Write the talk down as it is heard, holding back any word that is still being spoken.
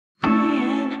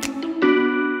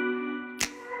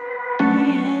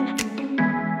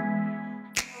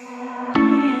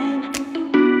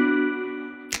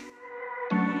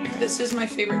This is my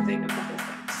favorite thing of the whole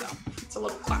thing. So it's a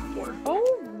little clapboard.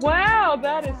 Oh, wow.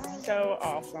 That is so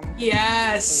awesome.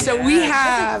 Yes. So we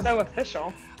have. So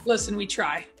official. Listen, we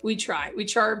try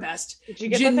our best. Did you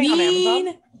get the thing on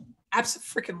Amazon?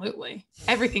 Absolutely.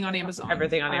 Everything on Amazon.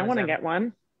 Everything on Amazon. I want to get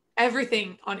one.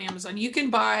 Everything on Amazon. You can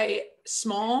buy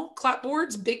small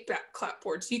clapboards, big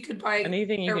clapboards. You could buy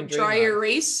anything you can dry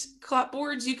erase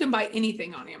clapboards. You can buy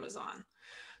anything on Amazon.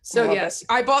 So yes,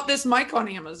 I bought this mic on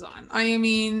Amazon. I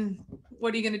mean,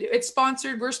 what are you going to do? It's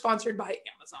sponsored. We're sponsored by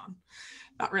Amazon.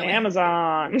 Not really.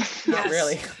 Amazon. Yes. Not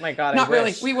really. Oh my God. Not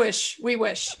really. We wish.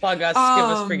 Plug us. Give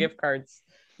us free gift cards.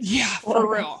 Yeah,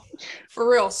 for real. For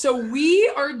real. So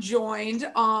we are joined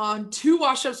on 2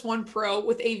 Washups 1 Pro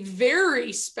with a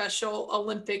very special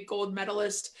Olympic gold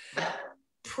medalist,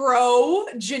 Pro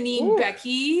Janine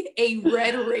Beckie, a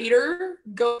Red Raider,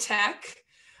 Go Tech,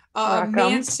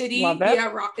 Man City.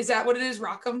 Yeah, is that what it is?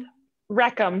 Rackham?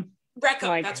 Wreckham.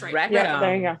 Like, that's right. Yeah,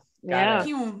 there you go. Yeah.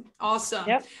 Awesome.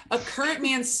 Yep. A current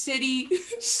Man City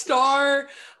star,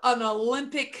 an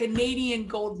Olympic Canadian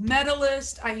gold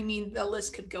medalist. I mean, the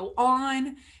list could go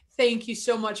on. Thank you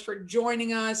so much for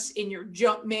joining us in your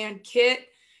Jumpman kit.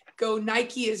 Go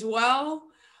Nike as well.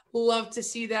 Love to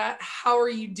see that. How are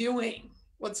you doing?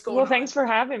 What's going on? Well, thanks for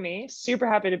having me. Super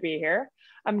happy to be here.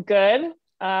 I'm good.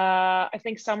 I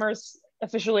think summer's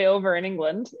officially over in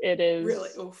England. It is really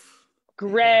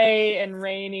gray and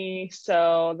rainy,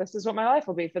 so this is what my life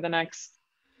will be for the next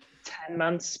 10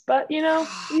 months, but you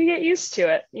get used to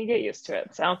it.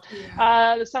 So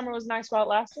the summer was nice while it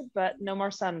lasted, but no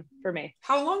more sun for me.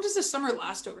 How long does the summer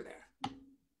last over there?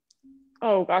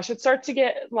 Oh gosh, it starts to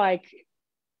get like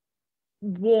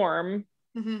warm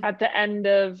at the end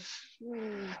of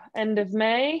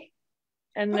May,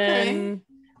 and then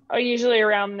usually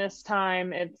around this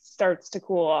time it starts to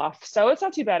cool off, so it's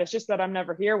not too bad. It's just that I'm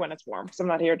never here when it's warm because I'm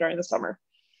not here during the summer.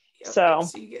 So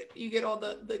you get all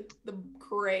the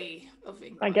gray of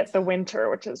England. I get the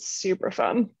winter, which is super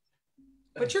fun.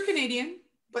 But you're Canadian,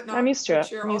 but not. I'm used to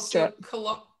it. You're I'm used to it.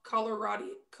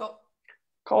 Coloradan.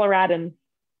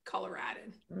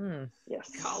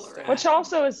 Yes. Colorado. Which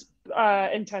also is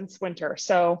intense winter.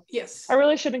 So yes, I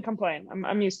really shouldn't complain.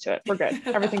 I'm used to it. We're good.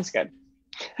 Everything's good.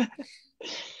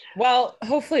 Well,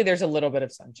 hopefully there's a little bit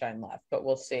of sunshine left, but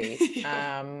we'll see.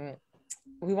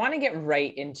 We want to get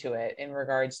right into it in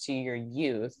regards to your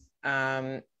youth.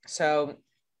 So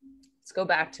let's go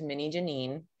back to mini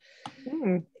Janine.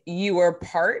 You were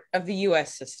part of the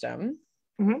US system,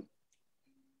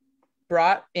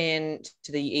 brought in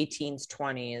to the 18s,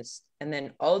 20s, and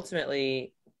then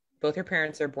ultimately both your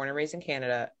parents are born and raised in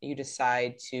Canada. You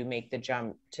decide to make the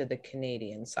jump to the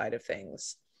Canadian side of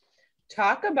things.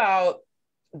 Talk about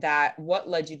that. What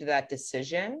led you to that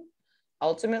decision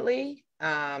ultimately,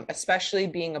 especially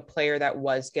being a player that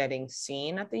was getting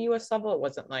seen at the US level? It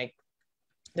wasn't like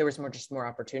there was more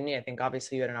opportunity. I think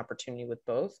obviously you had an opportunity with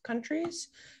both countries.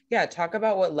 Yeah. Talk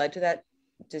about what led to that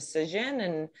decision,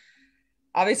 and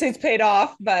obviously it's paid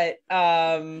off, but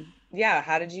how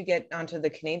did you get onto the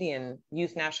Canadian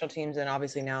youth national teams and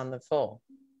obviously now in the full?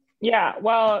 Yeah,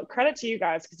 well, credit to you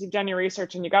guys because you've done your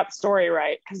research and you got the story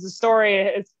right, because the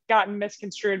story has gotten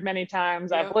misconstrued many times.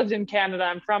 Yep. I've lived in Canada.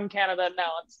 I'm from Canada. No,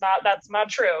 that's not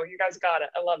true. You guys got it.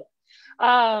 I love it.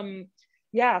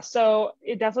 So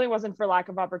it definitely wasn't for lack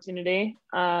of opportunity.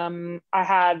 I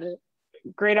had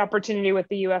great opportunity with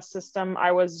the US system.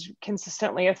 I was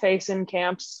consistently a face in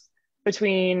camps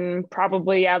between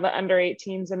probably the under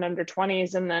 18s and under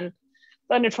 20s. And then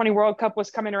the under 20 World Cup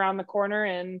was coming around the corner,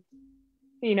 and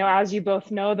as you both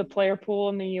know, the player pool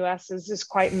in the US is just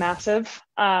quite massive.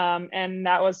 And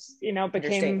that was, it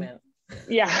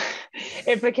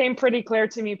became pretty clear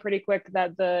to me pretty quick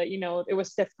that it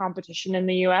was stiff competition in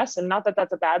the US, and not that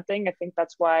that's a bad thing. I think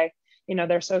that's why,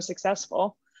 they're so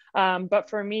successful. But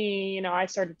for me, I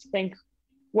started to think,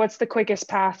 what's the quickest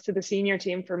path to the senior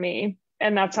team for me?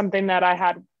 And that's something that I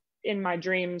had in my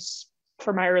dreams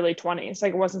for my early 20s.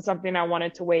 Like, it wasn't something I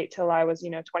wanted to wait till I was,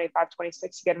 25,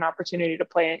 26 to get an opportunity to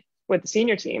play with the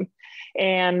senior team.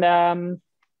 And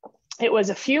it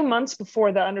was a few months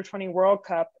before the under 20 World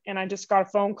Cup. And I just got a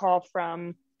phone call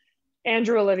from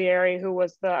Andrew Olivieri, who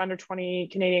was the under 20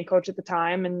 Canadian coach at the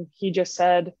time. And he just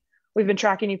said, "We've been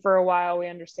tracking you for a while. We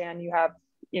understand you have,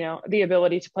 the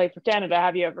ability to play for Canada.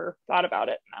 Have you ever thought about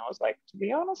it?" And I was like, to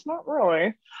be honest, not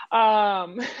really.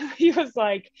 He was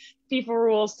like, FIFA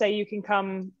rules say you can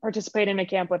come participate in a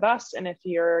camp with us. And if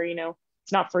you're,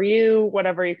 it's not for you,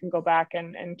 whatever, you can go back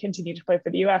and continue to play for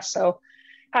the US. So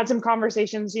had some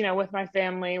conversations, with my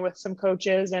family, with some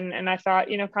coaches, and I thought,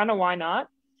 kind of why not?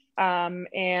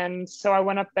 And so I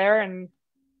went up there and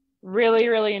really,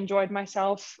 really enjoyed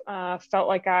myself. Felt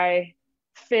like I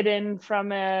fit in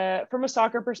from a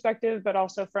soccer perspective, but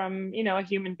also from, you know, a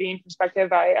human being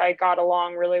perspective. I got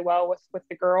along really well with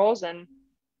the girls, and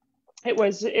it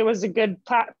was a good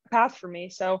path for me.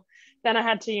 So then I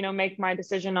had to, you know, make my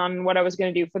decision on what I was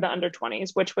going to do for the under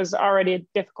 20s, which was already a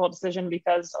difficult decision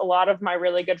because a lot of my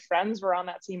really good friends were on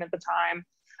that team at the time.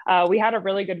 We had a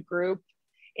really good group,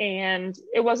 and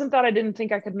it wasn't that I didn't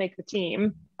think I could make the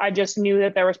team. I just knew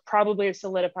that there was probably a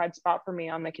solidified spot for me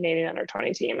on the Canadian under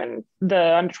 20 team, and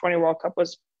the under 20 World Cup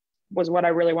was what I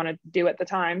really wanted to do at the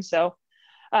time. So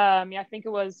yeah, I think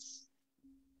it was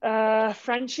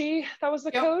Frenchie that was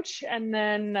the coach, and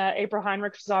then April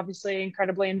Heinrich was obviously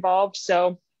incredibly involved,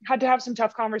 so had to have some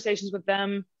tough conversations with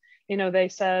them. You know, they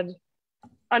said,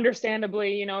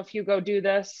 understandably, you know, if you go do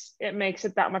this, it makes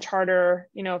it that much harder,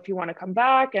 you know, if you want to come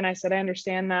back. And I said, I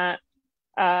understand that.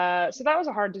 So that was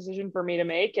a hard decision for me to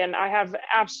make, and I have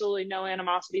absolutely no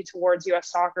animosity towards US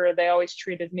soccer. They always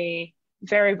treated me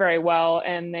very, very well,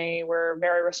 and they were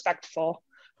very respectful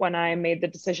when I made the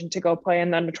decision to go play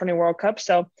in the under 20 World Cup.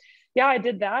 So yeah, I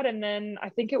did that. And then I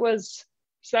think so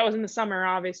that was in the summer,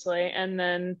 obviously. And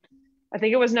then I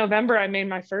think it was November, I made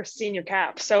my first senior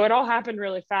cap. So it all happened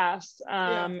really fast.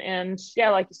 And yeah,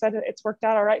 like you said, it's worked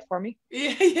out all right for me.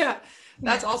 Yeah.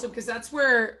 That's awesome. Cause that's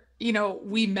where, you know,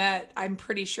 we met, I'm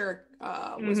pretty sure,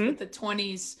 was with the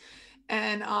 20s.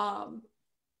 And I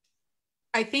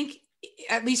think,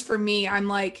 at least for me, I'm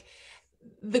like,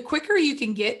 the quicker you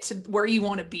can get to where you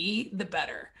want to be, the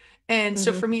better. And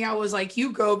so for me, I was like,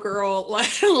 you go girl,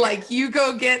 like you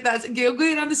go get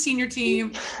on the senior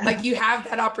team. Like you have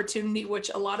that opportunity, which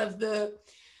a lot of the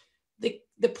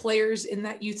players in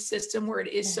that youth system where it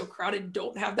is so crowded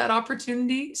don't have that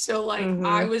opportunity. So like,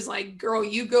 I was like, girl,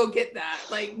 you go get that,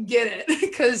 like get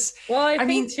it. Cause well, I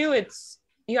mean too,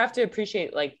 you have to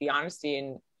appreciate like the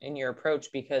honesty in your approach,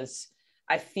 because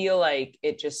I feel like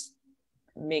it just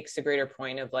makes a greater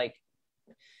point of like,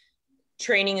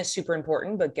 training is super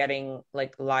important, but getting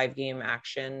like live game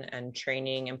action and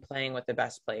training and playing with the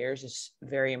best players is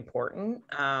very important.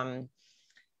 And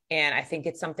I think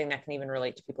it's something that can even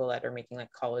relate to people that are making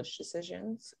like college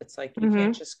decisions. It's like, you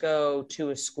can't just go to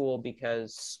a school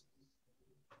because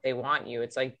they want you.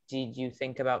 It's like, did you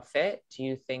think about fit? Do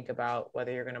you think about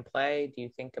whether you're going to play? Do you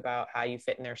think about how you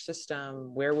fit in their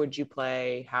system? Where would you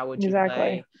play? How would you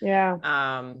play?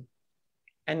 Yeah.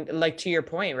 And like, to your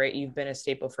point, right, you've been a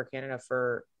staple for Canada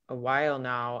for a while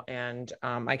now. And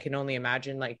I can only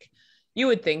imagine, like, you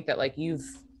would think that like you've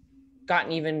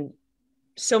gotten even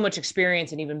so much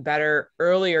experience and even better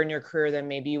earlier in your career than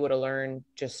maybe you would have learned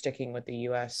just sticking with the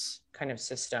US kind of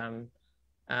system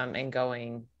and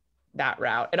going that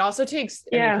route. It also takes,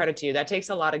 I mean, credit to you, that takes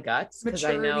a lot of guts, because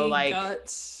I know like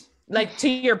guts. Like to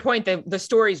your point, the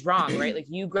story's wrong, right? Like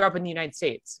you grew up in the United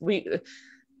States.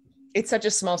 It's such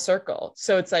a small circle.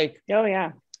 So it's like, oh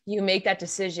yeah, you make that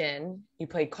decision, you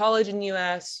played college in the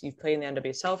US, you've played in the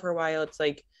NWSL for a while. It's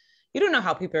like, you don't know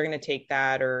how people are going to take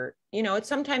that, or, you know,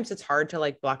 sometimes it's hard to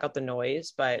like block out the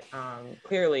noise, but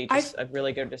clearly just a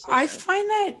really good decision. I find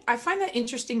that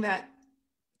interesting that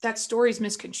story's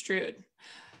misconstrued.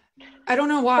 I don't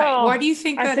know why. Well, why do you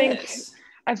think that is?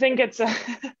 I think it's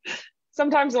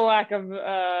sometimes a lack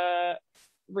of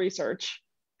research.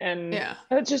 And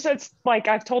it's like,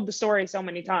 I've told the story so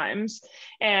many times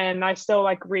and I still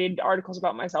like read articles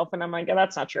about myself and I'm like, yeah,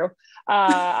 that's not true.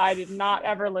 I did not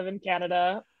ever live in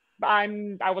Canada.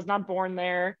 I was not born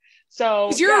there. So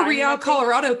because you're a Real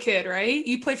Colorado kid, right?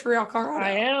 You played for Real Colorado.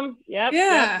 I am. Yep.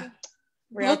 Yeah. Yep.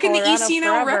 Look in the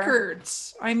ECNL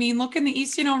records. I mean, look in the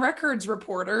ECNL records,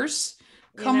 reporters.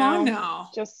 Come on now.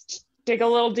 Just dig a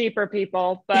little deeper,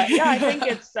 people. But yeah, I think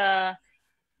it's a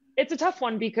tough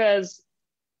one because,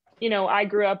 you know, I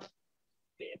grew up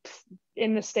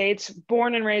in the States,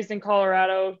 born and raised in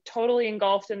Colorado, totally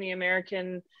engulfed in the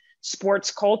American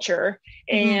sports culture.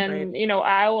 And, you know,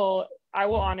 I will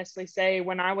honestly say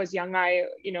when I was young,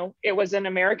 it was an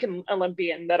American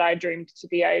Olympian that I dreamed to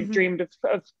be. I dreamed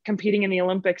of competing in the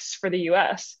Olympics for the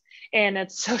US. And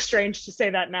it's so strange to say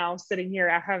that now, sitting here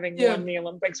having won the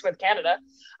Olympics with Canada.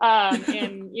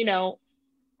 And, you know,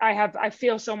 I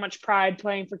feel so much pride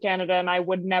playing for Canada and I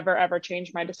would never, ever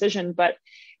change my decision, but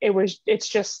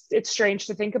it's strange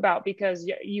to think about because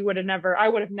I would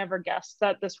have never guessed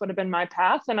that this would have been my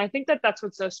path. And I think that that's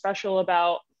what's so special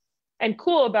about and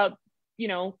cool about, you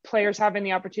know, players having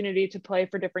the opportunity to play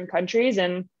for different countries.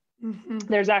 And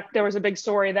there was a big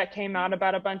story that came out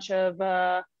about a bunch of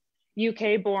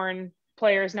UK born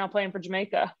players now playing for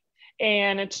Jamaica.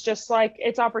 And it's just like,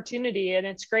 it's opportunity and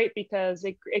it's great because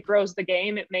it grows the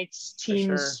game. It makes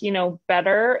teams, you know,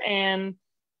 better. And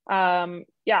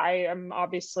yeah, I am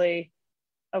obviously,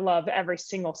 I love every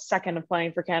single second of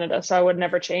playing for Canada. So I would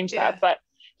never change that. But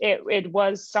it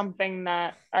was something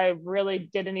that I really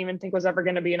didn't even think was ever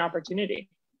going to be an opportunity.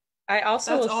 I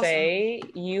also will say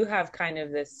you have kind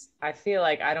of this, I feel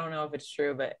like, I don't know if it's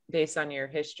true, but based on your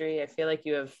history, I feel like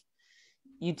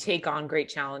you take on great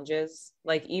challenges.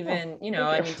 Like even,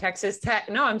 I mean, Texas Tech,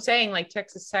 no, I'm saying like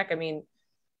Texas Tech, I mean,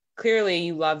 clearly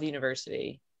you love the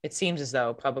university. It seems as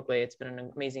though publicly it's been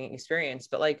an amazing experience,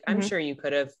 but like, I'm sure you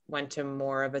could have went to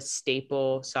more of a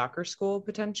staple soccer school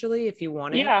potentially if you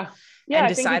wanted. Yeah. And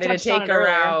decided to take her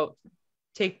out.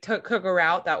 Took a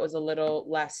route that was a little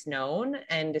less known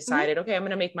and decided, okay, I'm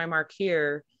going to make my mark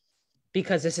here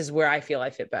because this is where I feel I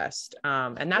fit best.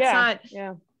 And that's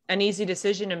not an easy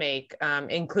decision to make,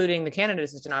 including the Canada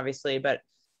decision, obviously. But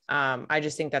I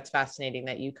just think that's fascinating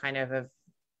that you kind of have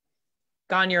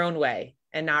gone your own way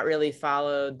and not really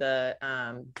followed the,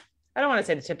 I don't want to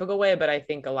say the typical way, but I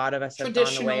think a lot of us have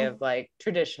gone the way of like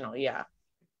traditional. Yeah.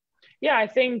 Yeah. I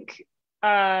think,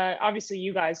 obviously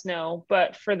you guys know,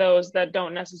 but for those that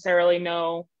don't necessarily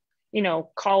know,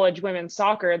 college women's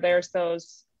soccer, there's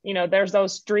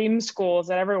those dream schools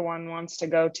that everyone wants to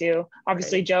go to.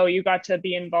 Obviously, right. Joe, you got to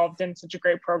be involved in such a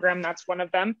great program. That's one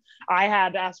of them. I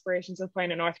had aspirations of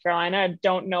playing in North Carolina. I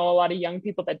don't know a lot of young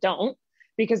people that don't,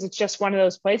 because it's just one of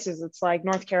those places. It's like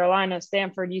North Carolina,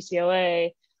 Stanford,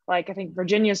 UCLA, like I think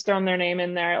Virginia's thrown their name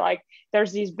in there. Like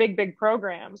there's these big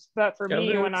programs. But for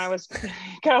me, when I was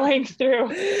going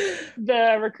through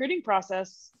the recruiting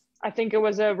process, I think it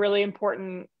was a really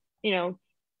important,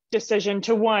 decision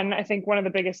to I think one of the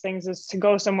biggest things is to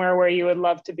go somewhere where you would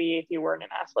love to be if you weren't an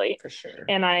athlete. For sure.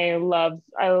 And I love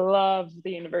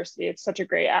the university. It's such a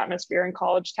great atmosphere in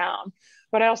college town.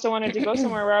 But I also wanted to go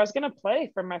somewhere where I was going to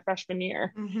play for my freshman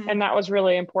year. And that was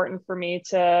really important for me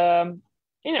to,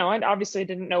 I obviously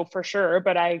didn't know for sure,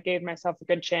 but I gave myself a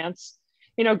good chance,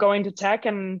 going to Tech.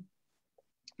 And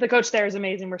the coach there is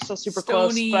amazing. We're still super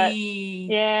close, but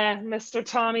yeah, Mr.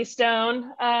 Tommy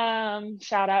Stone,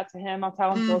 shout out to him. I'll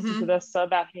tell him to listen to this so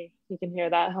that he can hear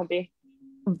that. He'll be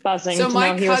buzzing to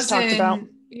know he was talked about.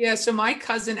 Yeah. So my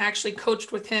cousin actually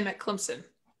coached with him at Clemson.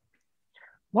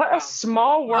 What a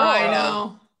small world. I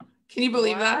know. Can you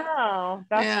believe that? Wow.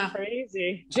 That's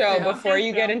crazy. Joe, before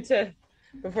you get into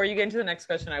the next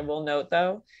question, I will note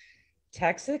though,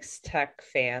 Texas Tech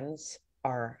fans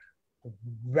are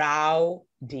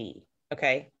rowdy.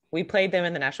 Okay. We played them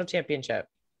in the national championship.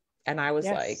 And I was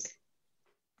like,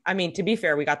 I mean, to be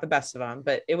fair, we got the best of them,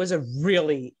 but it was a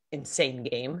really insane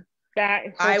game.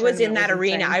 I was in that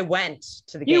arena. Insane. I went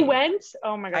to the game. You went?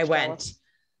 Oh my gosh. I went.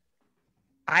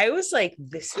 I was like,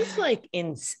 this is like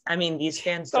these fans don't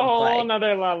play. It's a whole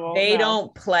another level. They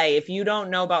don't play. If you don't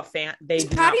know about they do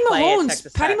Patty not play Mahomes. at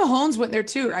Texas Patty Tech. Mahomes went there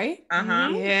too, right? Uh-huh.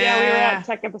 Yeah, we were at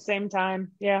Tech at the same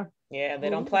time. Yeah. Yeah, they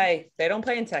don't play. They don't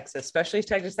play in Texas, especially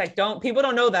Texas Tech. People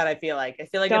don't know that. I feel like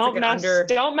it's like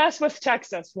don't mess with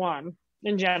Texas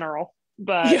in general.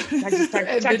 But Texas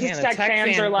Tech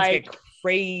fans are like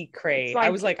cray. I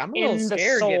was like, I'm a little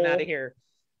scared getting out of here.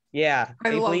 Yeah,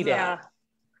 I love that.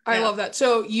 I love that.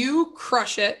 So you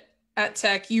crush it at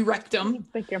Tech. You wrecked them.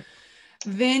 Thank you.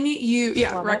 Then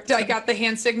wrecked. I got the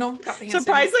hand signal.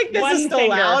 Surprised like this is still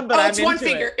loud, but it's one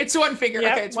finger. It's one finger.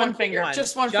 Yep, okay, it's one finger.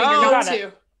 Just one finger, Go. not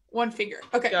two. One finger.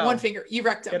 Okay, one finger. You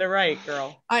wrecked them. Get it right,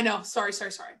 girl. I know. Sorry.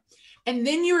 And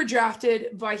then you were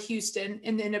drafted by Houston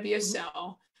in the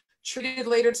NWSL, traded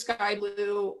later to Sky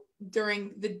Blue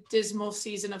during the dismal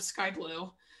season of Sky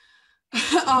Blue.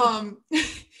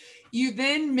 You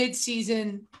then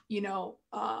mid-season,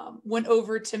 went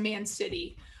over to Man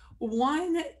City.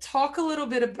 Talk a little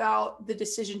bit about the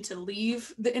decision to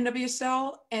leave the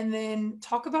NWSL, and then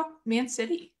talk about Man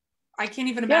City. I can't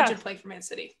even imagine playing for Man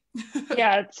City.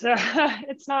 Yeah,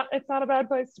 it's not a bad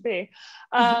place to be.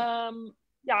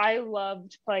 I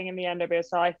loved playing in the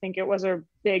NWSL. I think it was a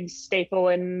big staple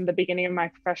in the beginning of my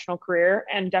professional career,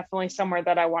 and definitely somewhere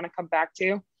that I want to come back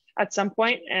to at some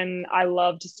point. And I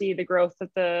love to see the growth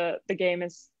that the game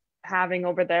is having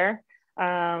over there.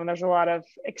 There's a lot of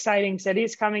exciting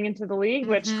cities coming into the league,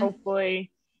 which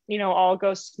hopefully, all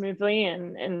goes smoothly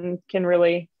and can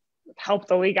really help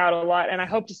the league out a lot. And I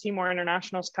hope to see more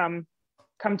internationals come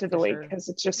to the league, because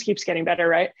it just keeps getting better,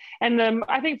 right? And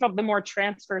I think the more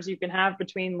transfers you can have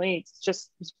between leagues,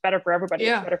 it's better for everybody.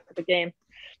 It's better for the game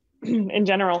in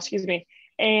general, excuse me.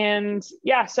 And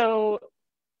so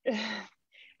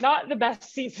not the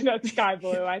best season at Sky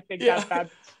Blue. I think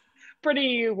that's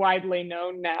pretty widely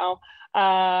known now.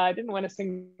 I didn't win a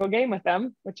single game with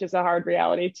them, which is a hard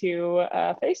reality to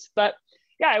face. But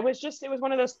it was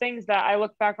one of those things that I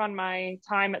look back on my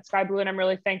time at Sky Blue, and I'm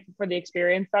really thankful for the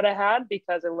experience that I had,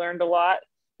 because I learned a lot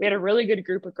We had a really good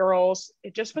group of girls.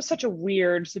 It just was such a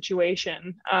weird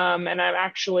situation. And I'm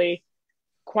actually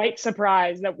quite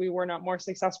surprised that we were not more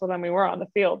successful than we were on the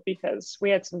field, because we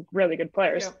had some really good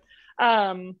players.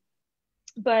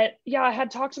 But yeah, I had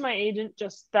talked to my agent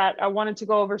just that I wanted to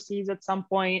go overseas at some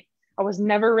point. I was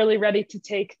never really ready to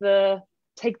take the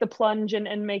plunge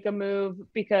and make a move,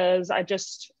 because I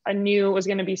knew it was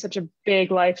going to be such a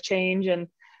big life change, and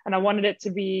I wanted it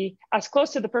to be as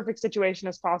close to the perfect situation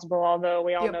as possible, although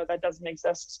we all know that doesn't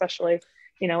exist, especially,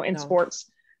 in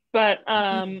sports. But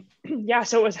yeah,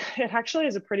 so it actually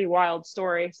is a pretty wild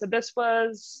story. So this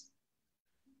was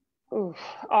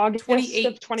August 2018,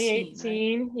 of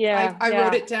 2018. Right? Yeah, I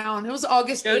wrote it down. It was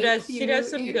August 8th. She does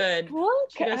some good.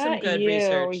 She does some good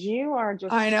research. You are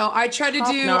just. I know. I try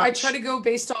to go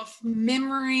based off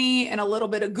memory and a little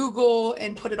bit of Google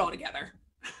and put it all together.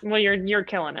 Well, you're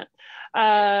killing it.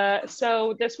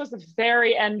 So this was the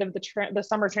very end of the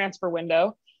summer transfer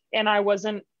window, and I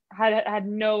had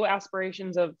no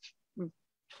aspirations of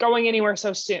going anywhere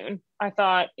so soon. I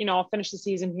thought, I'll finish the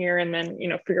season here and then,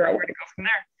 figure out where to go from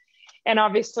there. And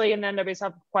obviously in the NWS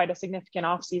have quite a significant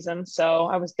off season. So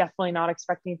I was definitely not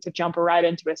expecting to jump right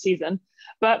into a season.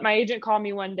 But my agent called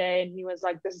me one day and he was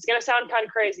like, this is going to sound kind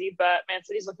of crazy, but Man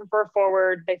City's looking for a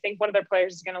forward. They think one of their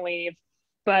players is going to leave,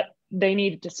 but they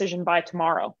need a decision by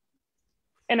tomorrow.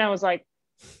 And I was like,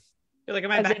 you're like,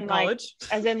 am I back in college?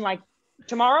 As in like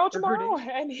tomorrow?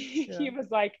 And he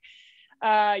was like,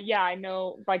 yeah, I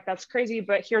know, like, that's crazy,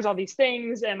 but here's all these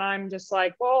things. And I'm just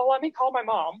like, well, let me call my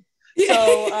mom.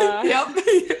 So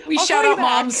we shout out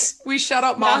moms. We shout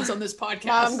out moms on this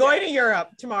podcast. I'm going to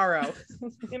Europe tomorrow.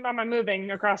 I'm moving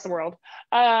across the world.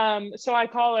 So I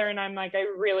call her and I'm like, I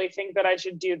really think that I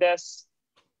should do this.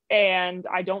 And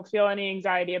I don't feel any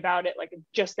anxiety about it. Like, I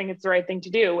just think it's the right thing to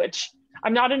do, which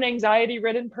I'm not an anxiety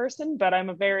ridden person, but I'm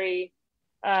a very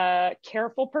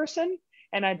careful person.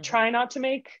 And I try not to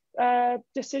make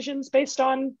decisions based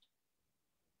on,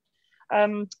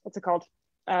 what's it called?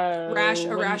 A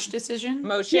rash decision.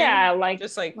 Motion. Yeah,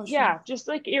 just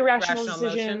like irrational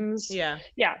decisions. Motion.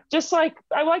 Yeah. Just like,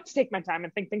 I like to take my time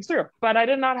and think things through, but I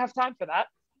did not have time for that.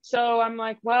 So I'm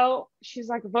like, well, she's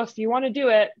like, well, if you want to do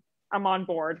it, I'm on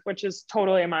board, which is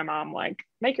totally my mom, like,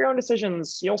 make your own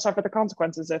decisions. You'll suffer the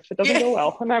consequences if it doesn't go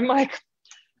well. And I'm like,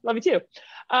 love you too.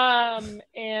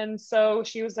 And so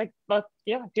she was like, well,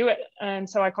 yeah, do it. And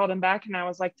so I called him back and I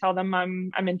was like, tell them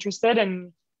I'm interested.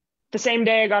 And the same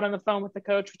day I got on the phone with the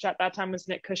coach, which at that time was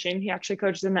Nick Cushing. He actually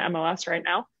coaches in the MLS right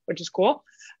now, which is cool.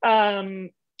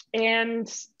 And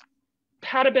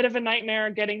had a bit of a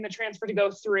nightmare getting the transfer to go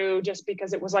through, just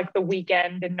because it was like the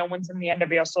weekend and no one's in the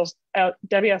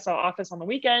WSL office on the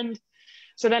weekend.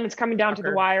 So then it's coming down to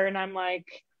the wire and I'm like,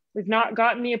 we've not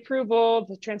gotten the approval.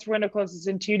 The transfer window closes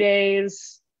in 2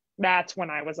 days. That's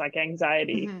when I was like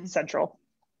anxiety central.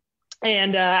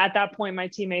 And at that point, my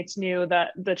teammates knew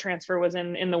that the transfer was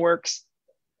in the works.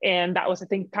 And that was, I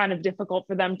think, kind of difficult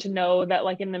for them to know that,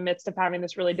 like, in the midst of having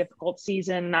this really difficult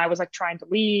season, I was like trying to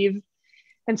leave.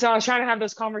 And so I was trying to have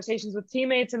those conversations with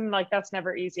teammates, and like, that's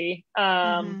never easy.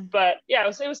 But yeah, it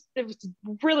was a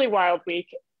really wild week.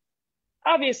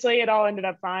 Obviously it all ended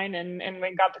up fine and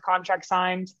we got the contract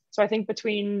signed. So I think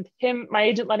between my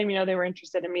agent letting me know they were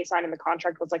interested in me signing the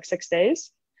contract was like 6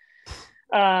 days.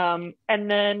 And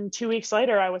then 2 weeks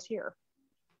later I was here.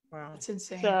 Wow. That's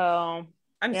insane. So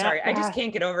I'm sorry. I just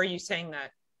can't get over you saying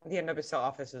that the NWSL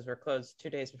offices were closed 2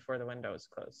 days before the window was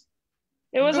closed.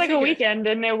 It was like a weekend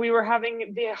and we were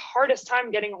having the hardest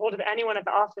time getting a hold of anyone at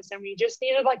the office, and we just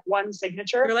needed like one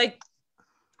signature. You're like,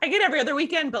 I get every other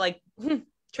weekend, but like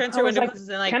transfer window closes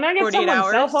in like 48 hours. Can I get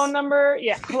someone's cell phone number?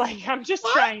 Yeah, like, I'm just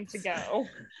trying to go.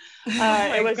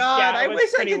 Oh my God, I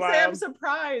wish I could say I'm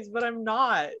surprised, but I'm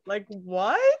not. Like,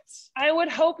 what? I would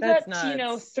hope that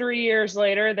nuts. 3 years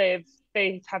later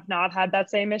they have not had that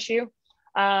same issue.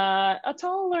 It's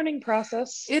all a learning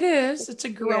process. It is. It's a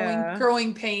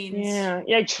growing pains.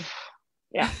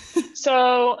 Yeah.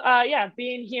 So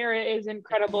being here is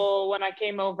incredible. When I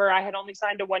came over, I had only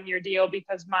signed a 1-year deal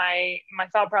because my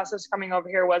thought process coming over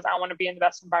here was I want to be in the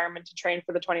best environment to train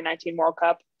for the 2019 World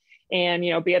Cup and,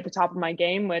 be at the top of my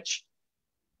game, which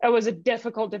it was a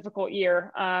difficult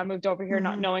year. Moved over here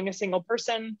not knowing a single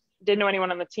person, didn't know anyone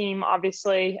on the team,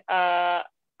 obviously.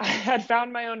 I had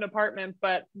found my own apartment,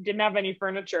 but didn't have any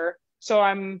furniture. So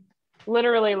I'm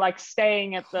literally like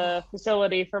staying at the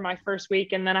facility for my first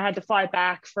week. And then I had to fly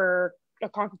back for a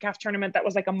CONCACAF tournament that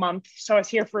was like a month. So I was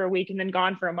here for a week and then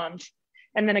gone for a month.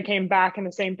 And then I came back and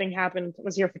the same thing happened. I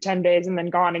was here for 10 days and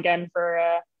then gone again for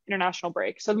international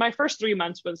break. So my first 3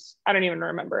 months I don't even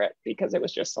remember it because it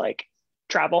was just like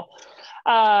travel.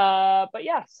 But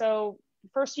yeah, so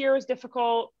first year was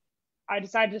difficult. I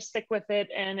decided to stick with it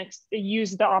and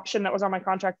use the option that was on my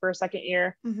contract for a second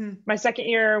year. Mm-hmm. My second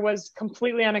year was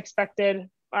completely unexpected.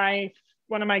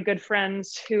 One of my good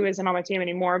friends, who isn't on my team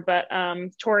anymore, but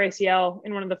tore ACL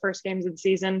in one of the first games of the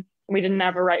season. We didn't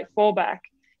have a right fullback.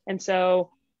 And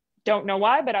so don't know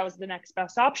why, but I was the next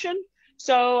best option.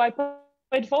 So I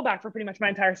played fullback for pretty much my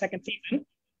entire second season.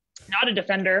 Not a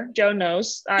defender. Joe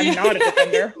knows I'm not a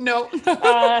defender. No.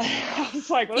 I was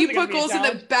like, you put goals in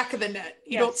the back of the net.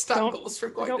 You don't stop goals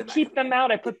from going. I don't keep them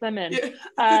out. I put them in.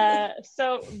 Yeah.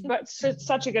 But it's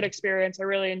such a good experience. I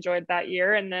really enjoyed that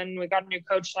year. And then we got a new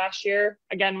coach last year.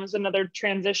 Again, was another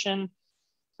transition.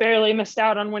 Barely missed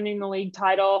out on winning the league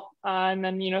title. And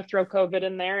then, throw COVID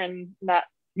in there, and that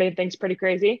made things pretty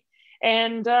crazy.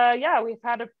 And we've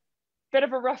had a bit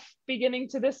of a rough beginning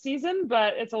to this season,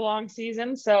 but it's a long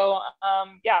season. So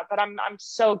but I'm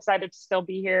so excited to still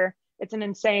be here. It's an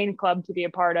insane club to be a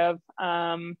part of.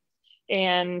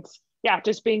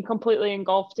 Just being completely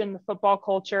engulfed in the football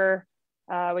culture.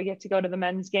 We get to go to the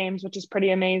men's games, which is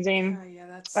pretty amazing.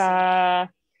 So I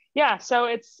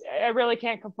really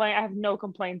can't complain. I have no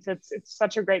complaints. It's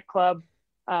such a great club.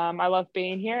 I love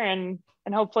being here, and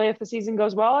hopefully if the season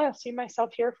goes well, I'll see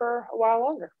myself here for a while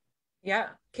longer. Yeah.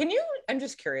 I'm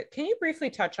just curious, can you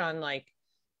briefly touch on like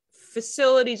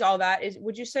facilities, all that?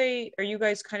 Would you say, are you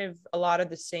guys kind of a lot of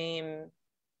the same,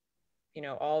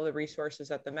 all the resources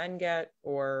that the men get,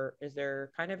 or is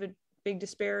there kind of a big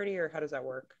disparity, or how does that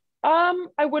work?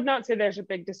 I would not say there's a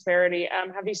big disparity.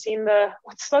 Have you seen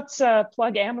let's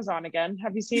plug Amazon again.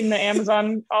 Have you seen the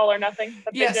Amazon All or Nothing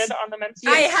that they did on the men's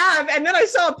team? I have. And then I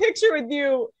saw a picture with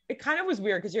you. It kind of was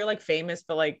weird because you're like famous,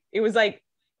 but like, it was like,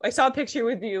 I saw a picture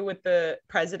with you with the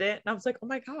president, and I was like, oh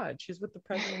my God, she's with the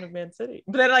president of Man City.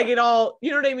 But then like it all, you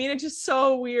know what I mean? It's just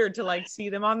so weird to like see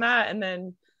them on that and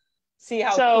then see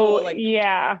how cool. Like,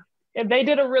 yeah, they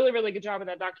did a really, really good job with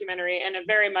that documentary, and it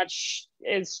very much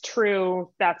is true.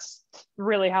 That's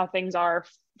really how things are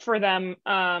for them,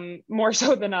 more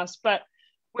so than us. But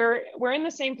we're in the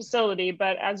same facility,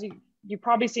 but as you've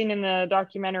probably seen in the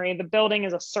documentary, the building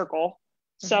is a circle.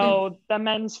 So the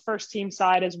men's first team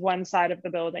side is one side of the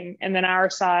building, and then our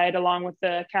side along with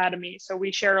the academy. So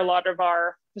we share a lot of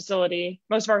most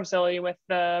of our facility with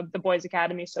the boys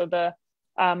academy. So the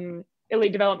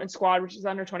elite development squad, which is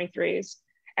under 23s,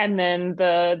 and then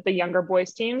the younger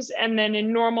boys teams. And then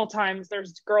in normal times,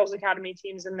 there's girls academy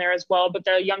teams in there as well, but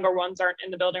the younger ones aren't in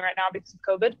the building right now because of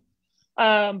COVID.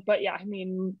 But yeah, I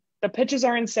mean, the pitches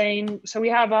are insane. So we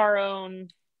have our own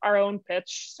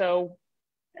pitch. So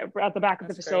at the back of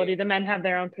the facility, the men have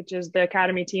their own pitches, the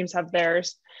academy teams have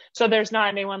theirs, so there's not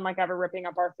anyone like ever ripping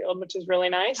up our field, which is really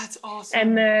nice. That's awesome.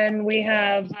 And then we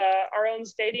have our own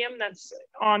stadium that's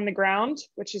on the ground,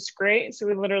 which is great. So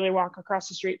we literally walk across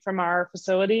the street from our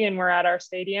facility and we're at our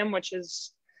stadium, which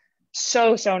is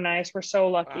so nice. We're so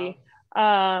lucky.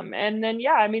 Wow. And then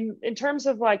I mean, in terms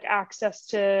of like access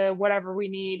to whatever we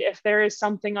need, if there is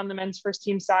something on the men's first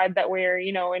team side that we're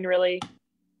in really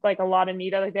like a lot of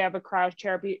need, like they have a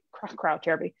cryotherapy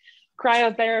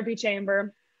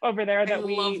chamber over there that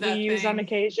we use on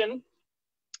occasion.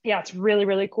 Yeah, it's really,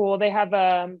 really cool. They have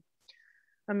I'm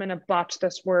gonna botch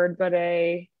this word, but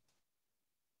you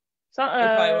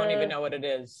probably won't even know what it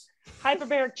is.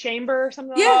 Hyperbaric chamber or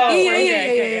something.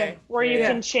 Yeah. Where you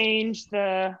can change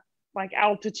the like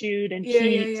altitude and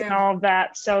heat and all of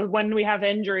that. So when we have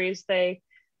injuries, they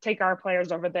take our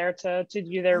players over there to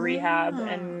do their rehab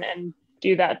and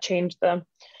do that, change the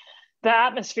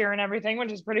atmosphere and everything,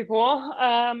 which is pretty cool.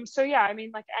 I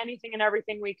mean, like anything and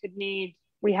everything we could need,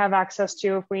 we have access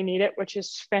to if we need it, which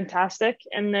is fantastic.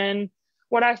 And then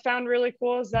what I found really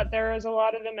cool is that there is a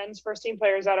lot of the men's first team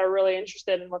players that are really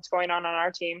interested in what's going on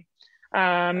our team.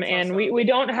 And awesome. we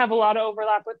don't have a lot of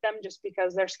overlap with them just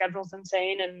because their schedule's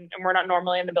insane and we're not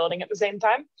normally in the building at the same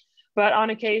time. But on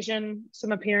occasion,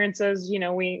 some appearances,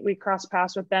 we cross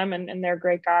paths with them and they're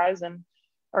great guys and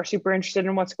are super interested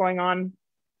in what's going on,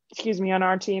 on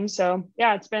our team. So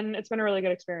yeah, it's been a really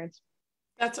good experience.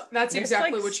 That's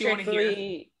exactly what you want to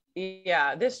hear.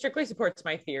 Yeah. This strictly supports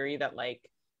my theory that like,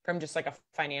 from just like a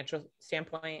financial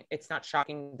standpoint, it's not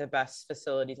shocking the best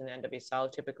facilities in the NWSL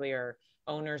typically are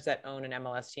owners that own an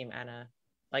MLS team and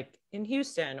like in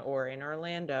Houston or in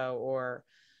Orlando or,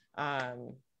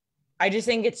 I just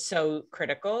think it's so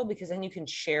critical because then you can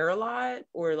share a lot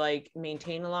or like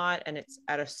maintain a lot and it's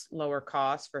at a lower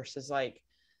cost versus like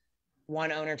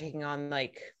one owner taking on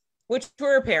like, which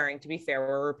we're repairing, to be fair,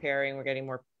 we're getting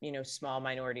more, small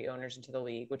minority owners into the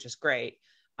league, which is great.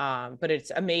 But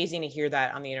it's amazing to hear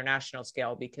that on the international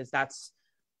scale because that's,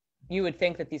 you would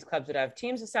think that these clubs would have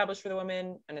teams established for the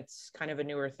women, and it's kind of a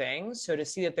newer thing. So to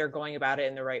see that they're going about it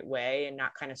in the right way and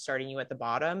not kind of starting you at the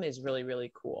bottom is really,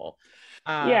 really cool.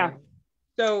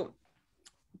 So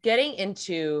getting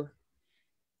into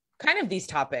kind of these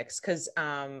topics, because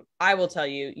I will tell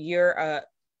you,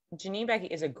 Janine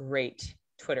Beckie is a great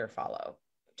Twitter follow.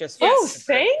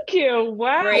 Thank you.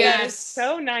 Wow. Great. Yes.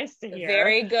 So nice to hear.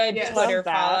 Very good Twitter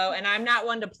follow. And I'm not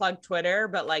one to plug Twitter,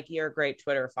 but like, you're a great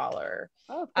Twitter follower.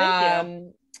 Oh, thank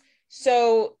you.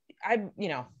 So I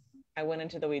went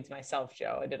into the weeds myself,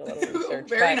 Joe. I did a little research.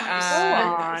 Very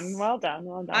nice. Well done.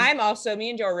 Me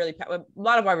and Joe are really, a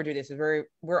lot of why we're doing this is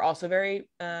we're also very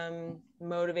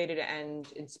motivated and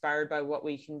inspired by what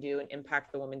we can do and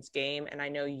impact the women's game. And I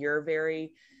know you're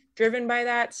very driven by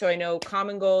that. So I know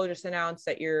Common Goal just announced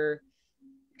that you're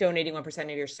donating 1% of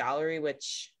your salary,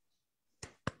 which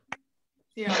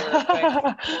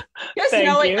I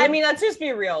mean, let's just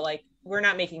be real. Like, we're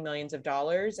not making millions of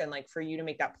dollars, and like, for you to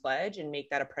make that pledge and make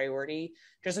that a priority,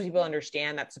 just so people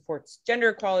understand, that supports gender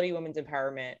equality, women's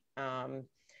empowerment.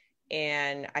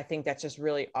 And I think that's just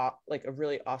really a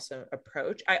really awesome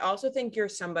approach. I also think you're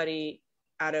somebody,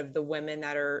 out of the women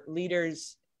that are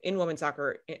leaders in women's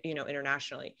soccer,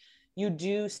 internationally, you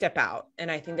do step out. And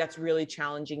I think that's really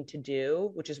challenging to do,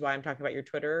 which is why I'm talking about your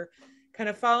Twitter kind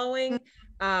of following.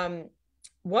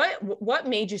 What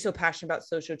made you so passionate about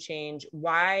social change?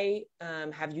 Why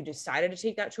have you decided to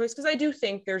take that choice? Because I do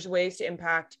think there's ways to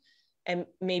impact and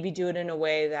maybe do it in a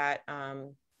way that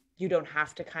you don't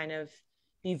have to kind of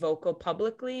be vocal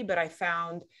publicly. But I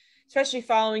found, especially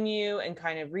following you and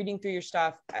kind of reading through your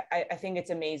stuff, I think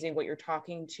it's amazing what you're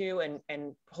talking to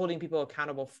and holding people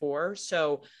accountable for.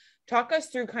 So talk us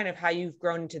through kind of how you've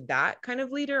grown into that kind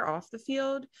of leader off the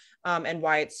field, and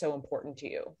why it's so important to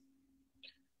you.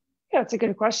 Yeah, it's a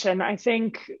good question. I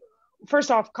think,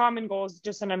 first off, Common Goal is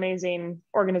just an amazing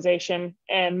organization,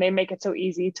 and they make it so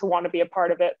easy to want to be a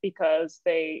part of it because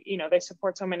they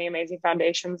support so many amazing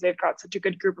foundations. They've got such a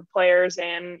good group of players,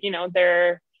 and,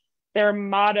 their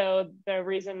motto, the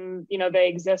reason, they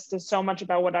exist, is so much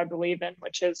about what I believe in,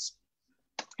 which is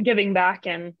giving back,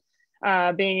 and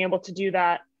being able to do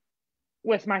that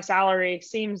with my salary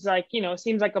seems like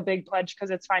a big pledge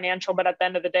because it's financial. But at the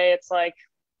end of the day, it's like,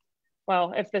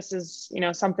 well, if this is,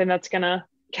 something that's going to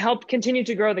help continue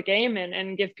to grow the game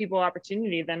and give people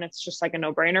opportunity, then it's just like a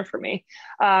no-brainer for me.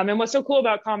 And what's so cool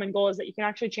about Common Goal is that you can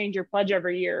actually change your pledge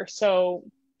every year. So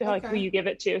like who you give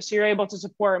it to. So you're able to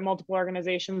support multiple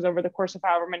organizations over the course of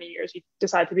however many years you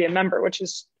decide to be a member, which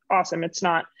is awesome. It's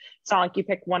not like you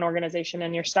pick one organization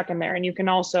and you're stuck in there. And you can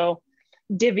also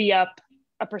divvy up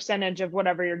a percentage of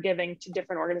whatever you're giving to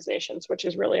different organizations, which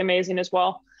is really amazing as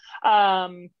well.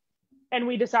 And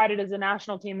we decided as a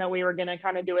national team that we were going to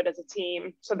kind of do it as a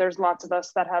team. So there's lots of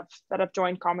us that have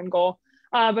joined Common Goal.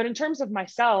 But in terms of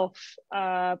myself,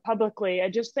 publicly, I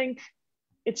just think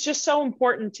it's just so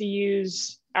important to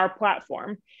use our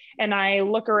platform. And I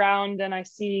look around and I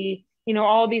see,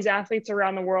 all these athletes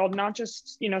around the world, not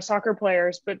just, soccer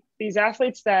players, but these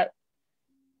athletes that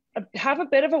have a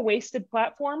bit of a wasted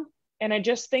platform. And I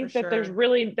just think that there's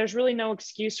really no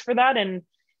excuse for that. And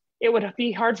it would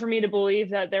be hard for me to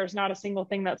believe that there's not a single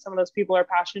thing that some of those people are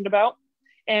passionate about.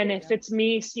 And if it's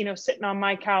me, sitting on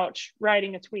my couch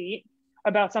writing a tweet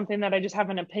about something that I just have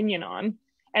an opinion on,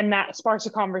 and that sparks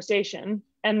a conversation,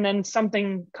 and then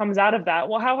something comes out of that,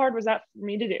 well, how hard was that for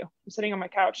me to do? I'm sitting on my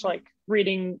couch, like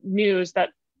reading news that,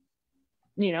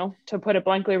 to put it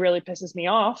blankly, really pisses me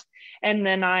off. And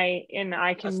then I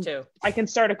can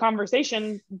start a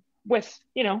conversation with,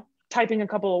 typing a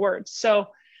couple of words. So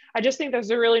I just think there's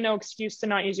really no excuse to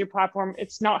not use your platform.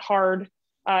 It's not hard.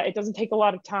 It doesn't take a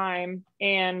lot of time.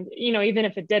 And, even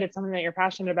if it did, it's something that you're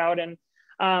passionate about. And,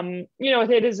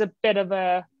 it is a bit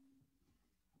of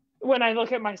when I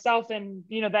look at myself, and,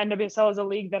 the NWSL is a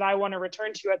league that I want to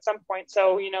return to at some point.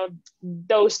 So,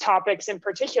 those topics in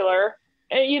particular,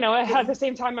 at the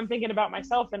same time, I'm thinking about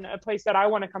myself and a place that I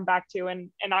want to come back to.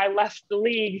 And I left the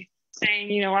league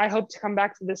saying, I hope to come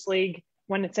back to this league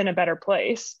when it's in a better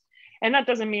place. And that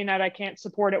doesn't mean that I can't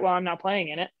support it while I'm not playing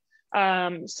in it.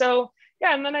 And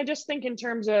then I just think in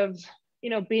terms of,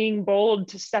 being bold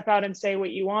to step out and say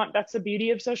what you want. That's the beauty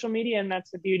of social media. And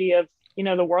that's the beauty of,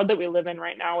 the world that we live in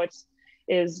right now.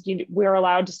 We're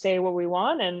allowed to say what we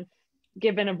want and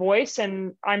given a voice.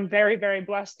 And I'm very, very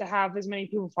blessed to have as many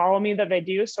people follow me that they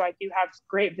do. So I do have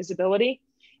great visibility,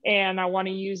 and I want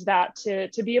to use that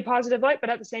to be a positive light. But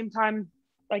at the same time,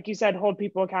 like you said, hold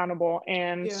people accountable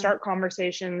and start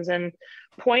conversations and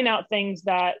point out things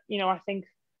that, I think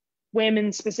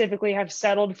women specifically have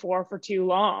settled for too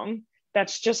long.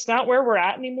 That's just not where we're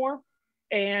at anymore.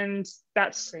 And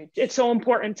it's so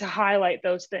important to highlight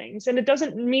those things. And it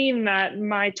doesn't mean that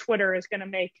my Twitter is going to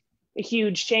make a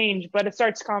huge change, but it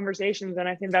starts conversations. And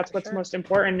I think that's what's most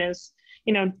important is,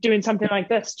 you know, doing something like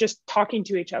this, just talking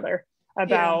to each other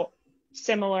about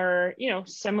similar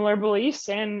beliefs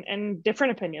and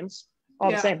different opinions,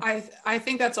 all the same. I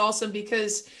think that's awesome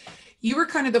because you were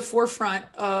kind of the forefront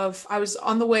of, I was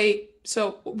on the way.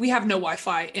 So we have no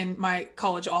Wi-Fi in my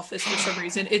college office for some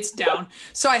reason. It's down.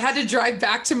 So I had to drive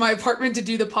back to my apartment to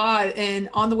do the pod. And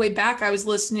on the way back, I was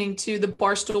listening to the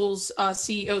Barstool's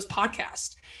CEO's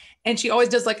podcast. And she always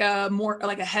does like a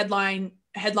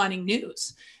headlining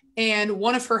news. And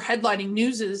one of her headlining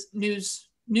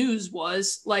news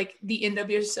was like the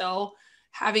NWSL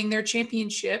having their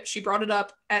championship. She brought it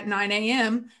up at 9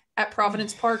 a.m. at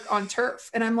Providence Park on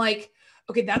turf. And I'm like,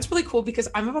 okay, that's really cool because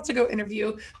I'm about to go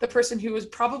interview the person who was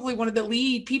probably one of the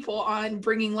lead people on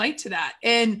bringing light to that.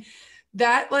 And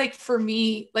that, like, for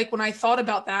me, like when I thought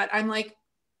about that, I'm like,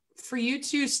 for you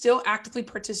to still actively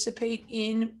participate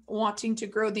in wanting to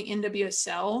grow the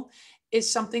NWSL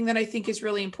is something that I think is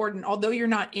really important. Although you're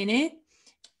not in it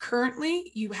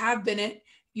currently, you have been it,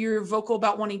 you're vocal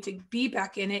about wanting to be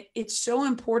back in it. It's so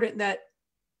important that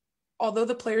although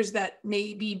the players that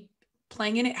may be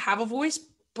playing in it have a voice,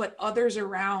 but others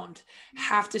around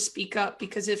have to speak up,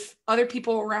 because if other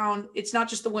people around, it's not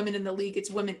just the women in the league, it's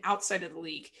women outside of the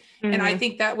league. Mm-hmm. And I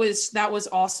think that was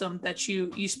awesome that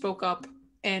you spoke up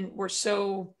and were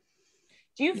so,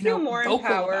 do you feel more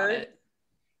empowered?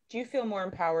 Do you feel more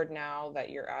empowered now that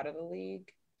you're out of the league?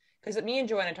 Because me and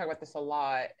Joanna talk about this a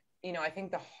lot. You know, I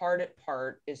think the hard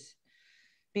part is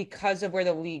because of where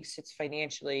the league sits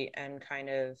financially and kind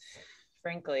of,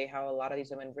 frankly, how a lot of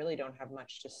these women really don't have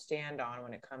much to stand on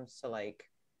when it comes to, like,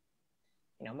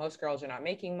 you know, most girls are not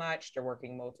making much. They're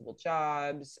working multiple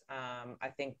jobs. I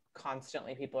think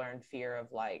constantly people are in fear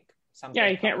of, like, something. Yeah,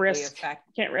 you can't risk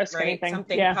anything.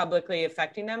 Something publicly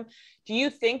affecting them. Do you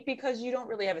think because you don't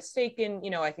really have a stake in, you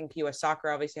know, I think US Soccer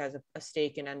obviously has a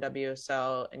stake in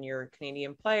NWSL and you're a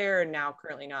Canadian player and now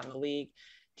currently not in the league.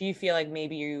 Do you feel like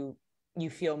maybe you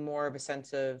feel more of a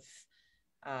sense of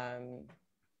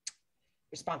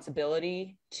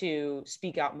responsibility to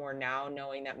speak out more now,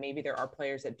 knowing that maybe there are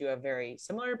players that do have very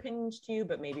similar opinions to you,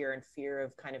 but maybe are in fear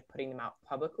of kind of putting them out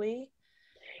publicly?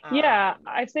 Yeah,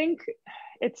 I think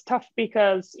it's tough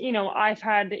because, you know, I've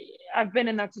been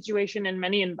in that situation in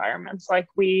many environments. Like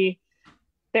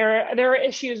there are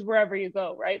issues wherever you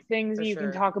go, right? Things you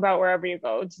can talk about wherever you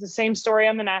go. It's the same story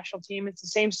on the national team. It's the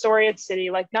same story at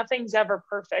City. Like nothing's ever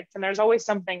perfect. And there's always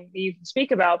something that you can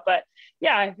speak about. But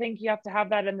yeah, I think you have to have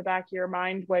that in the back of your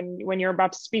mind when you're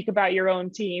about to speak about your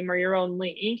own team or your own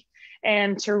league,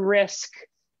 and to risk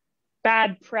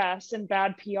bad press and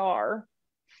bad PR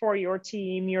for your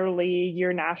team, your league,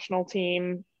 your national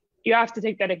team. You have to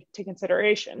take that into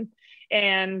consideration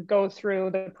and go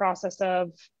through the process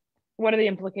of, what are the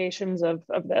implications of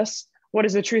this? What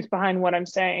is the truth behind what I'm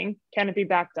saying? Can it be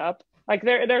backed up? Like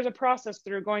there's a process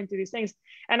through going through these things.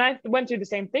 And I went through the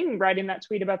same thing writing that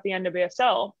tweet about the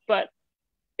NWSL, but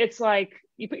it's like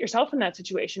you put yourself in that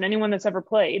situation. Anyone that's ever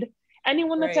played,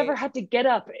 anyone that's ever had to get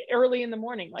up early in the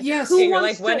morning. Like, yes,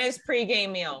 when is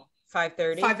pregame meal?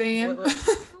 5:30? 5 a.m.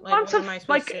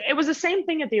 It was the same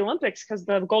thing at the Olympics because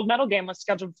the gold medal game was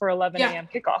scheduled for 11 a.m.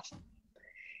 kickoff.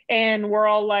 And we're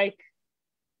all like,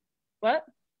 what?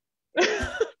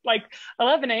 Like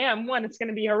 11 a.m. One, it's going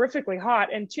to be horrifically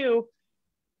hot. And two,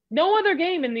 no other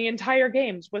game in the entire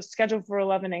games was scheduled for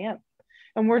 11 a.m.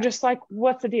 And we're just like,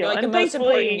 what's the deal? Like and the most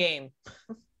important game.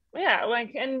 Yeah.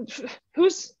 Like, and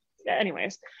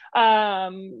anyways,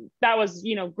 that was,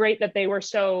 you know, great that they were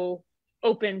so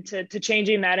open to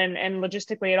changing that. And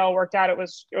logistically it all worked out. It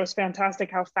was fantastic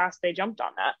how fast they jumped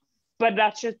on that. But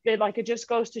that's just it. Like, it just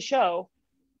goes to show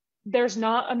there's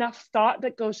not enough thought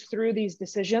that goes through these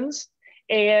decisions.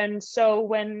 And so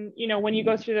when you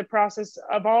go through the process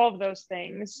of all of those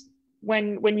things,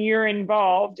 when you're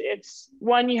involved, it's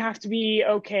one, you have to be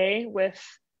okay with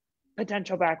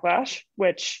potential backlash,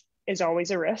 which is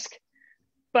always a risk.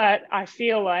 But I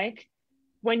feel like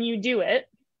when you do it,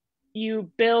 you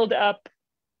build up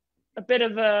a bit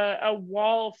of a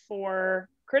wall for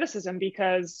criticism,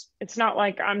 because it's not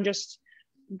like I'm just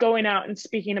going out and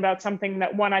speaking about something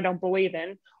that, one, I don't believe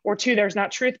in, or two, there's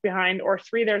not truth behind, or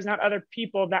three, there's not other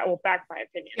people that will back my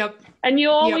opinion. Yep. And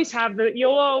you'll always have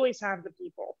the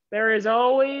people. There is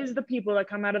always the people that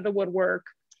come out of the woodwork.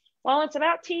 Well, it's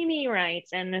about TV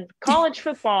rights and college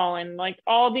football and like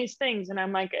all these things. And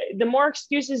I'm like, the more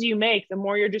excuses you make, the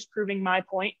more you're just proving my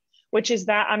point, which is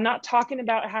that I'm not talking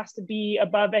about it has to be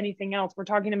above anything else. We're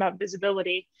talking about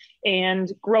visibility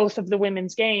and growth of the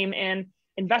women's game and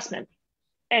investment.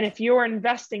 And if you're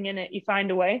investing in it, you find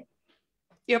a way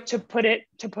to put it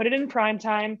in prime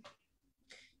time.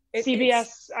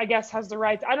 CBS, I guess, has the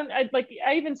rights.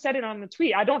 I even said it on the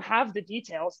tweet. I don't have the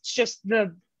details. It's just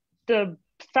the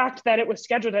fact that it was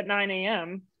scheduled at 9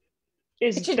 a.m.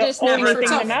 is the only thing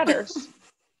that matters.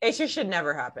 It just should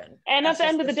never happen. And at the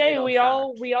end of the day, we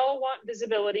all want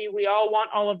visibility. We all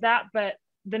want all of that. But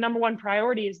the number one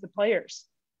priority is the players.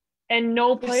 And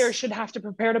no player should have to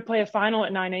prepare to play a final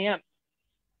at 9 a.m.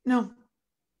 No.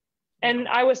 And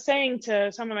I was saying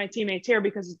to some of my teammates here,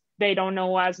 because they don't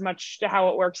know as much to how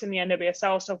it works in the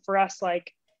NWSL. So for us,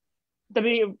 like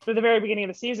the very beginning of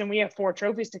the season, we have 4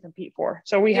 trophies to compete for.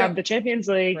 So we have the Champions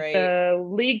League, the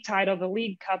league title, the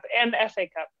League Cup, and the FA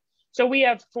Cup. So we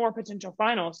have 4 potential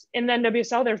finals. In the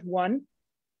NWSL, there's one.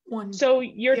 So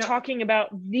you're talking about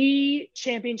the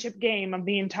championship game of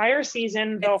the entire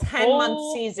season. The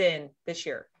 10-month season this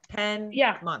year. 10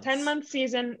 months. 10-month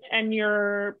season, and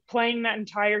you're playing that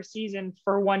entire season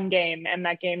for one game, and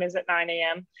that game is at 9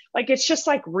 a.m. Like, it's just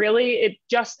like, really, it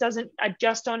just doesn't, I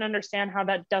just don't understand how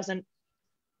that doesn't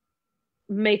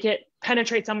make it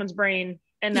penetrate someone's brain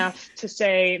enough to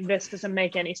say this doesn't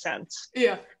make any sense.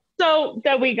 Yeah. So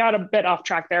that we got a bit off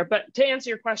track there. But to answer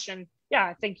your question, yeah,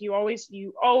 I think you always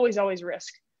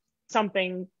risk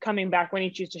something coming back when you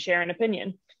choose to share an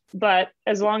opinion. But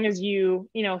as long as you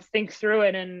think through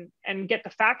it and get the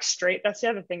facts straight, that's the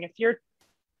other thing. If you're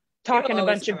talking a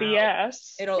bunch of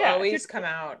BS, it'll always come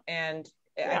out. And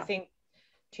I think,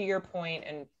 to your point,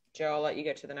 and Joe, I'll let you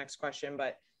get to the next question,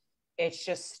 but it's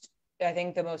just, I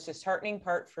think the most disheartening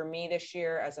part for me this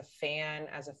year as a fan,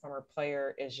 as a former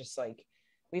player, is just like,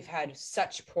 we've had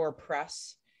such poor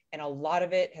press, and a lot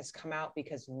of it has come out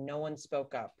because no one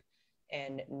spoke up.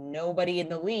 And nobody in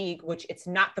the league, which it's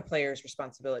not the player's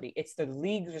responsibility, it's the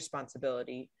league's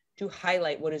responsibility to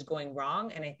highlight what is going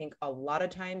wrong. And I think a lot of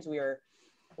times we're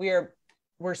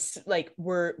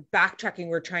backtracking.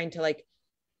 We're trying to like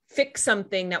fix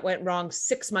something that went wrong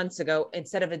 6 months ago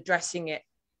instead of addressing it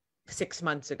 6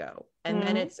 months ago. And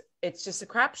then it's just a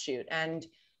crapshoot. And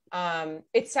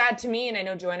it's sad to me. And I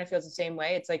know Joanna feels the same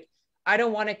way. It's like, I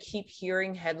don't want to keep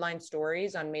hearing headline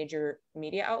stories on major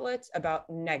media outlets about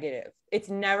negative. It's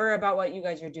never about what you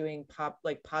guys are doing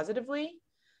positively.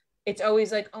 It's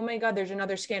always like, oh my God, there's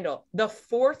another scandal. The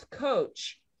 4th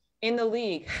coach in the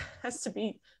league has to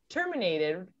be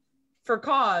terminated for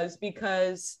cause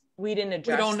because we didn't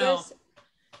address this.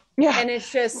 Yeah. And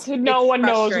it's just, no one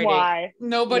knows why.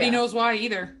 Nobody knows why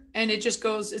either. And it just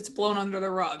goes, it's blown under the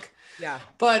rug. Yeah.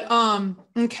 But,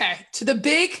 okay. To the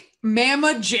big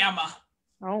Mama Jamma.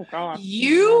 Oh God.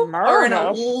 You are an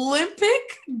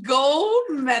Olympic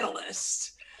gold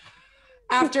medalist.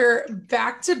 After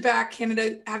back-to-back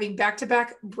Canada having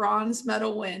back-to-back bronze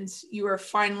medal wins, you are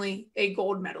finally a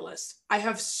gold medalist. I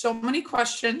have so many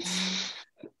questions.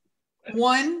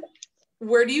 1,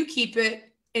 where do you keep it?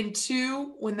 And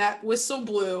 2, when that whistle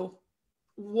blew,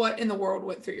 what in the world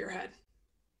went through your head?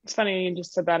 It's funny you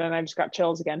just said that, and I just got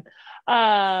chills again.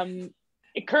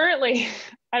 Currently,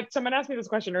 someone asked me this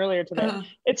question earlier today.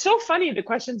 It's so funny, the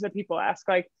questions that people ask.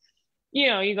 Like,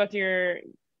 you go through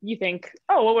you think,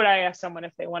 oh, what would I ask someone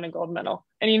if they won a gold medal?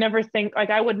 And you never think, like,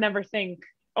 I would never think,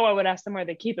 oh, I would ask them where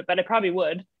they keep it, but I probably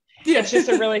would. Yeah. It's just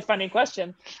a really funny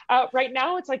question. Right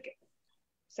now, it's like,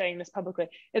 saying this publicly,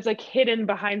 it's like hidden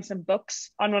behind some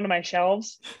books on one of my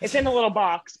shelves. It's in a little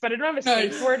box, but I don't have a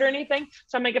space for it or anything.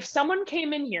 So I'm like, if someone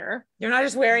came in here, you're not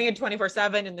just wearing it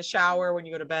 24/7 in the shower when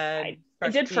you go to bed. I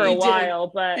did for a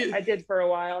while,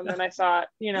 and then I thought,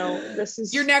 this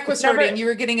is, your neck was hurting. You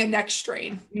were getting a neck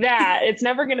strain. It's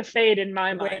never going to fade in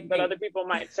my mind, but other people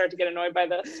might start to get annoyed by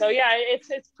this. So yeah,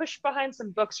 it's pushed behind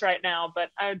some books right now, but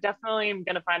I definitely am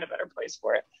going to find a better place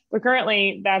for it. But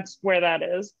currently, that's where that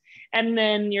is. And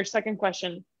then your second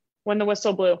question, when the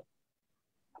whistle blew,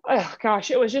 oh gosh,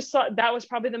 it was just, that was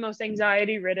probably the most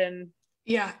anxiety ridden.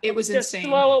 Yeah, it was insane.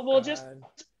 Well, we'll just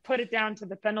put it down to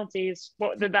the penalties.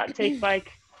 What did that take? Like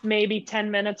maybe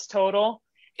 10 minutes total.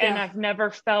 Yeah. And I've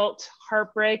never felt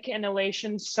heartbreak and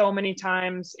elation so many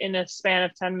times in a span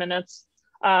of 10 minutes.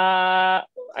 I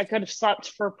could have slept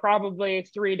for probably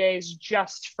 3 days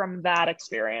just from that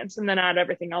experience. And then add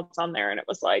everything else on there. And it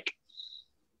was like,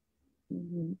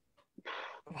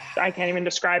 I can't even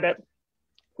describe it.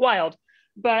 Wild.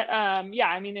 But I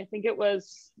think it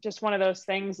was just one of those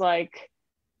things, like,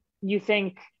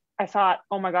 I thought,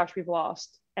 oh my gosh, we've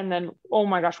lost. And then, oh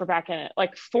my gosh, we're back in it,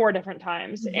 like 4 different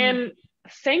times. Mm-hmm. And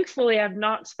thankfully, I've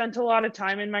not spent a lot of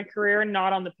time in my career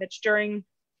not on the pitch during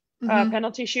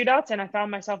penalty shootouts. And I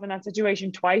found myself in that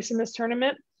situation twice in this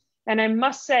tournament. And I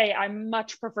must say, I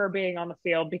much prefer being on the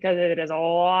field because it is a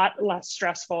lot less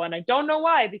stressful. And I don't know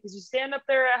why, because you stand up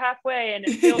there at halfway and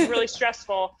it feels really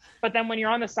stressful. But then when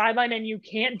you're on the sideline and you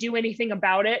can't do anything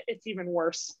about it, it's even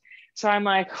worse. So I'm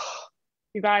like, oh,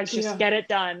 you guys just get it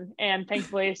done. And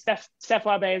thankfully, Steph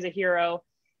Labe is a hero.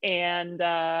 And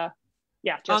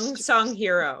just unsung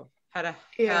hero. Had a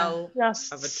hell of a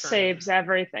turn. Saves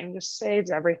everything. Just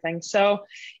saves everything. So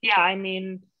yeah, I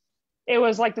mean, it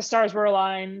was like the stars were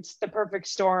aligned, the perfect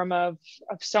storm of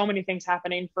so many things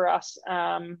happening for us.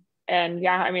 And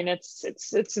yeah, I mean, it's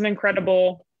an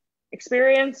incredible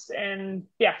experience, and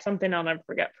yeah, something I'll never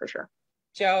forget for sure.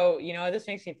 Joe, this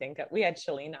makes me think that we had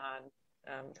Shalene on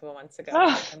a couple months ago,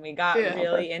 and we got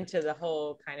really into the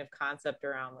whole kind of concept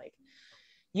around like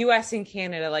US and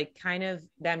Canada, like kind of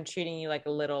them treating you like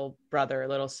a little brother, a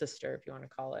little sister, if you want to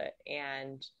call it.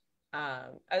 And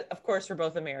of course, we're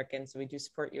both Americans, so we do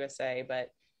support USA, but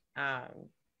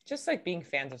just like being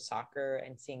fans of soccer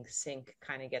and seeing Sink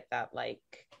kind of get that like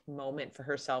moment for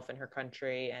herself and her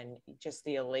country, and just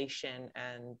the elation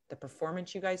and the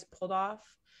performance you guys pulled off.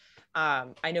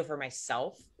 I know for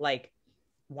myself, like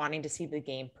wanting to see the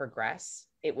game progress,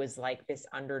 it was like this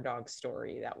underdog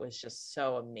story that was just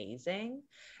so amazing.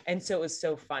 And so it was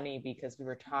so funny because she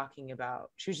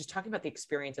was just talking about the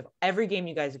experience of every game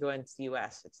you guys go into the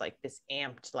US. It's like this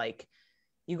amped, like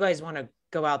you guys want to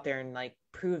go out there and like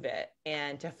prove it.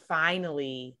 And to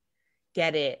finally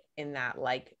get it in that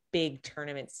like big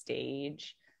tournament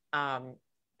stage.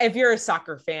 If you're a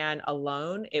soccer fan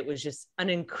alone, it was just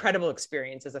an incredible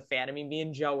experience as a fan. I mean, me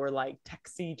and Joe were like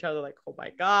texting each other like, oh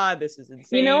my God, this is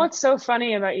insane. You know what's so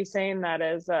funny about you saying that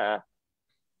is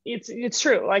it's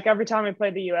true. Like every time we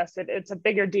play the US, it's a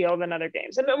bigger deal than other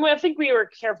games. And I think we were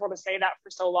careful to say that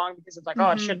for so long because it's like, oh,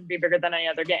 it shouldn't be bigger than any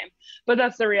other game. But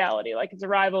that's the reality. Like it's a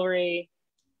rivalry.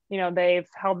 They've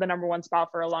held the number one spot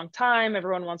for a long time.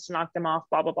 Everyone wants to knock them off,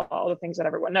 blah, blah, blah, all the things that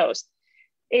everyone knows.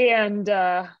 And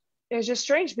it was just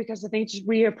strange because I think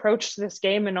we approached this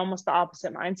game in almost the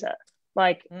opposite mindset.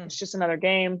 Like it's just another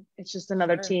game. It's just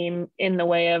another team in the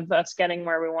way of us getting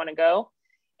where we want to go.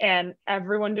 And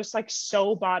everyone just like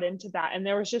so bought into that. And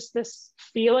there was just this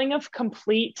feeling of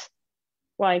complete,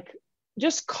 like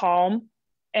just calm.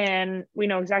 And we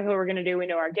know exactly what we're going to do. We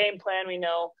know our game plan. We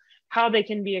know how they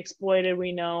can be exploited.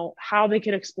 We know how they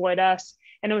could exploit us.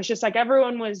 And it was just like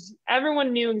everyone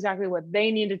knew exactly what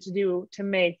they needed to do to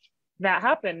make that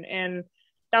happen. And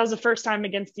that was the first time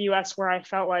against the US where I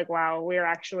felt like, wow, we're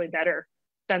actually better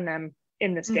than them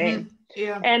in this game.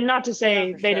 Yeah. And not to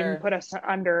say they didn't put us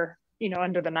under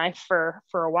the knife for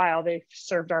a while. They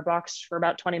served our box for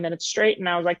about 20 minutes straight. And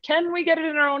I was like, can we get it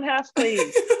in our own half,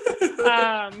 please?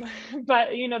 But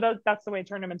that's the way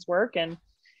tournaments work. And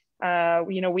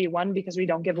we won because we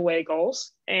don't give away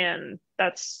goals. And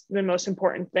that's the most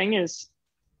important thing is,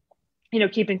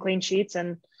 keeping clean sheets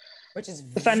and which is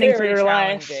defending for your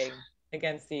life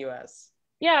against the US.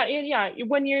 Yeah.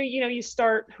 When you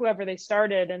start whoever they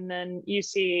started, and then you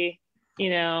see,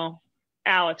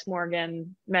 Alex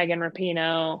Morgan, Megan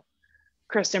Rapinoe,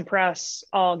 Kristen Press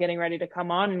all getting ready to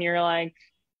come on, and you're like,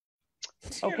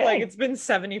 okay, like it's been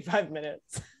 75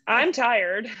 minutes. I'm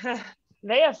tired.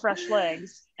 They have fresh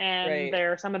legs, and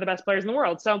they're some of the best players in the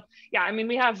world. So yeah, I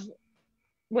mean,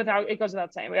 it goes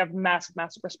without saying, we have massive,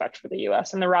 massive respect for the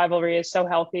US, and the rivalry is so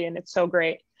healthy and it's so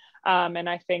great. And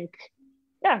I think,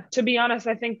 to be honest,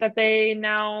 I think that they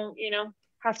now,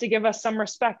 have to give us some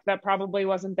respect that probably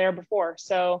wasn't there before.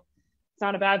 So it's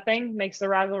not a bad thing. Makes the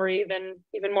rivalry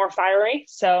even more fiery.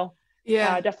 So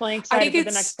definitely excited for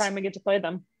the next time we get to play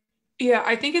them. Yeah,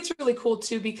 I think it's really cool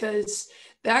too, because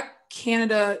that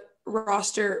Canada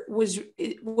roster was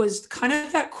kind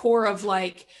of that core of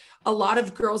like a lot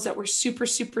of girls that were super,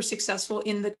 super successful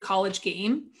in the college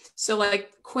game. So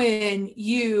like Quinn,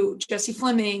 Jessie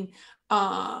Fleming,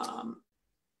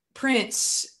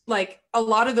 Prince, like a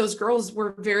lot of those girls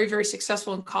were very, very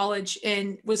successful in college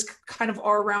and was kind of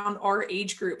all around our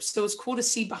age group. So it's cool to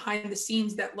see behind the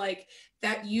scenes that like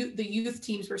the youth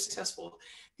teams were successful.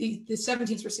 The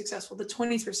 17s were successful, the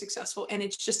 20s were successful, and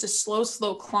it's just a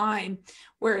slow climb.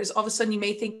 Whereas all of a sudden you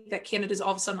may think that Canada's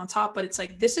all of a sudden on top, but it's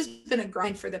like, this has been a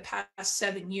grind for the past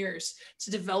 7 years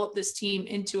to develop this team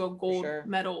into a gold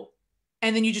medal.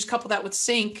 And then you just couple that with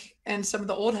Sink and some of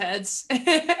the old heads and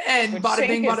bada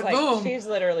bing, bada boom. She's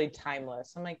literally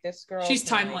timeless. I'm like, this girl. She's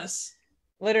timeless.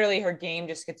 Literally her game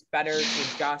just gets better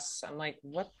to adjust. I'm like,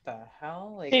 what the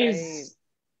hell? Like,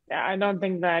 I don't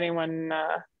think that anyone,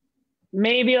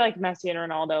 maybe like Messi and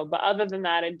Ronaldo, but other than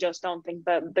that, I just don't think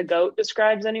that the GOAT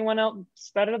describes anyone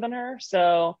else better than her.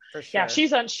 So yeah,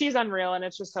 she's unreal. And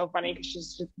it's just so funny because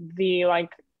she's the like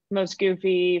most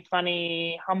goofy,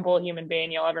 funny, humble human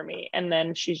being you'll ever meet. And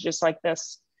then she's just like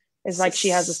this, is like she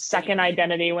has a second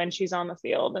identity when she's on the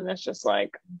field, and it's just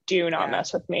like, do not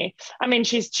mess with me. I mean,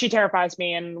 she terrifies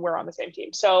me, and we're on the same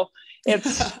team, so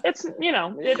it's you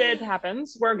know, it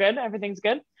happens. We're good, everything's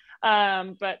good.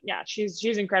 But yeah, she's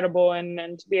incredible,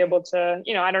 and to be able to,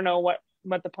 you know, I don't know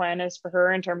what the plan is for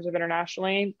her in terms of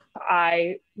internationally.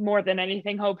 I more than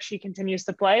anything hope she continues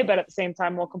to play, but at the same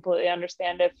time, we'll completely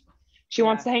understand if she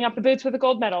wants to hang up the boots with a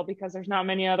gold medal, because there's not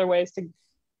many other ways to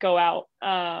go out.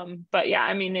 But yeah,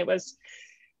 I mean,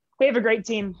 we have a great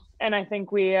team, and I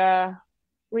think we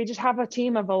just have a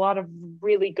team of a lot of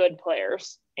really good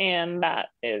players, and that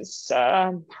is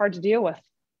hard to deal with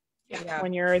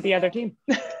when you're the other team.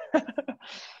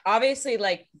 Obviously,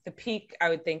 like the peak, I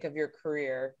would think, of your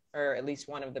career, or at least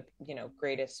one of the, you know,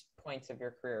 greatest points of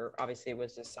your career, obviously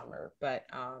was this summer. But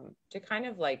to kind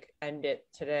of like end it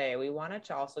today, we wanted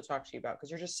to also talk to you about,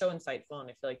 because you're just so insightful, and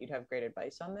I feel like you'd have great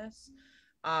advice on this.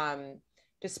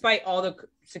 Despite all the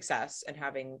success and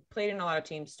having played in a lot of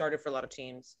teams, started for a lot of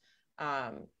teams,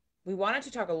 we wanted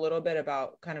to talk a little bit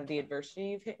about kind of the adversity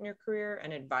you've hit in your career,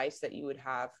 and advice that you would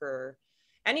have for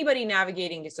anybody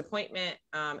navigating disappointment,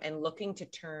 and looking to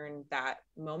turn that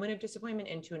moment of disappointment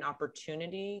into an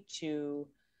opportunity to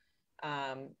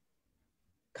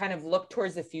kind of look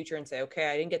towards the future and say, okay,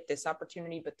 I didn't get this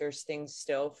opportunity, but there's things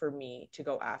still for me to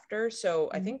go after. So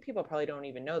I think people probably don't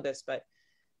even know this, but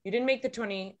you didn't make the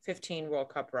 2015 World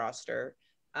Cup roster,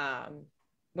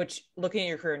 which, looking at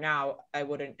your career now,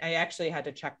 I actually had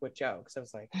to check with Joe, because I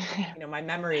was like, you know, my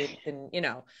memory didn't, you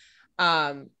know,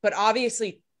 but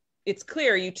obviously it's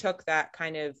clear you took that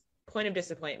kind of point of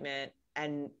disappointment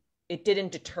and it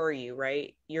didn't deter you,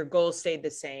 right? Your goals stayed the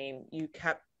same. You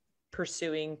kept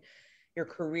pursuing your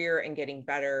career and getting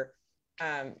better.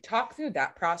 Talk through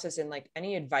that process, and like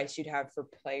any advice you'd have for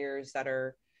players that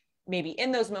are maybe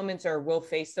in those moments or will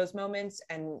face those moments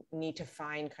and need to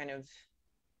find kind of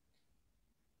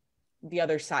the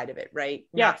other side of it, right?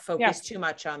 Not focus too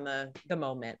much on the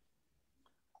moment.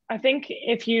 I think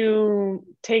if you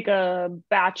take a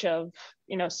batch of,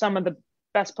 you know, some of the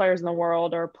best players in the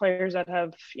world, or players that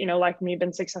have, you know, like me,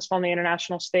 been successful on the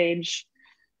international stage,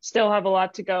 still have a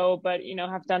lot to go, but, you know,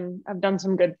 have done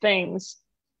some good things,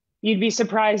 you'd be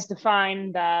surprised to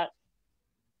find that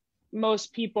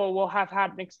most people will have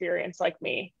had an experience like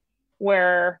me,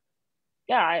 where,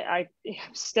 I'm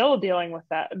still dealing with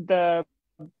that.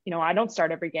 You know, I don't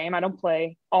start every game. I don't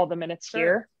play all the minutes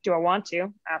here. Do I want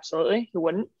to? Absolutely. Who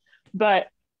wouldn't? But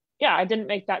yeah, I didn't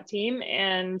make that team.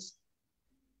 And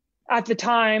at the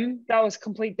time, that was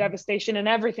complete devastation, and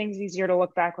everything's easier to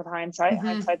look back with hindsight.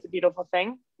 Hindsight's a beautiful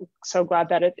thing. I'm so glad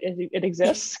that it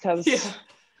exists, because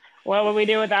what would we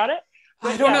do without it?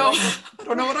 But I don't know. I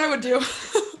don't know what I would do.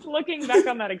 Looking back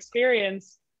on that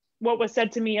experience, what was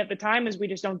said to me at the time is, we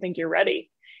just don't think you're ready.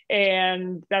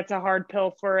 And that's a hard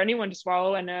pill for anyone to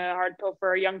swallow, and a hard pill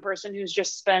for a young person who's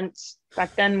just spent,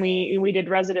 back then we did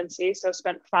residency, so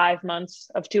spent 5 months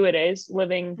of two-a-days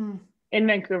living in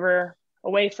Vancouver,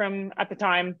 away from, at the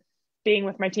time, being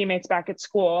with my teammates back at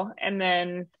school. And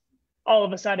then all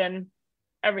of a sudden,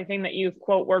 everything that you've,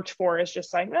 quote, worked for is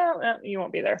just like, no, you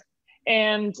won't be there.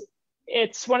 And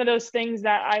it's one of those things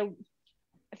that I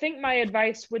think my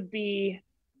advice would be,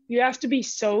 you have to be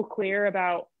so clear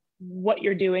about what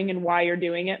you're doing and why you're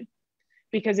doing it.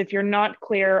 Because if you're not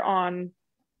clear on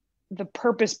the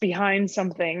purpose behind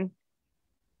something,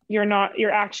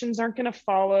 your actions aren't going to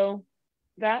follow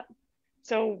that.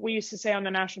 So we used to say on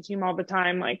the national team all the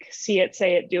time, like, see it,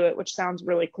 say it, do it, which sounds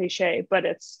really cliche, but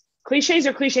cliches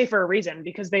are cliche for a reason,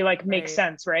 because they like make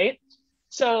sense, right?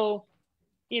 So,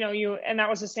 you know, and that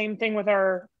was the same thing with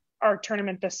our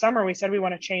tournament this summer. We said we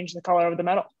want to change the color of the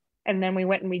medal. And then we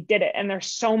went and we did it. And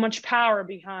there's so much power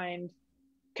behind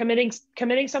committing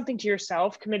something to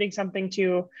yourself, committing something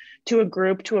to a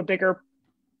group, to a bigger,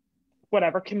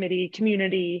 whatever,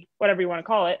 community, whatever you want to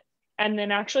call it, and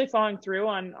then actually following through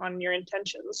on your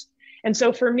intentions. And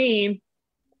so for me,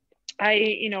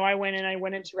 I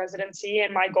went into residency,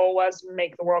 and my goal was to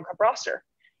make the World Cup roster.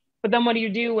 But then what do you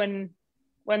do when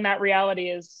that reality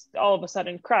is all of a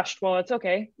sudden crushed? Well, it's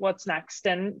okay, what's next?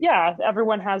 And yeah,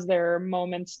 everyone has their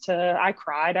moments I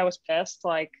cried, I was pissed,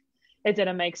 like it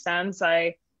didn't make sense.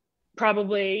 I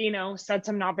probably, you know, said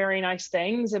some not very nice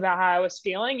things about how I was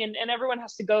feeling, and everyone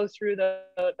has to go through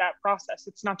that process.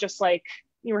 It's not just like,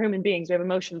 we're human beings, we have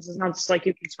emotions. It's not just like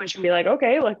you can switch and be like,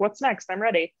 okay, like what's next? I'm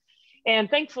ready. And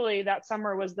thankfully that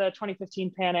summer was the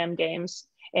 2015 Pan Am Games,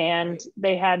 and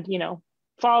they had, you know,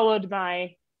 followed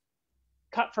my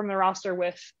cut from the roster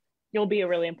with, you'll be a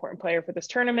really important player for this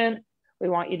tournament. We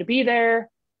want you to be there.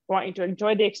 I want you to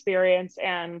enjoy the experience.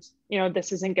 And,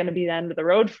 this isn't going to be the end of the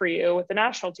road for you with the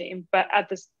national team. But at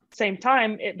the same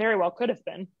time, it very well could have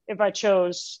been if I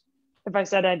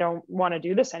said I don't want to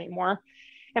do this anymore.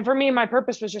 And for me, my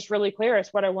purpose was just really clear.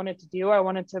 It's what I wanted to do. I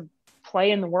wanted to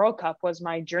play in the World Cup was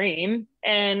my dream.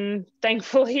 And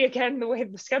thankfully, again, the way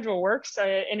the schedule works,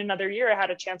 in another year, I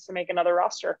had a chance to make another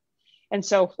roster. And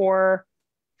so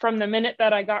from the minute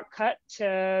that I got cut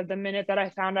to the minute that I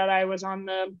found out I was on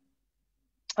the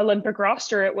Olympic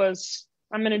roster, it was,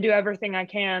 I'm going to do everything I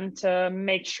can to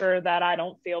make sure that I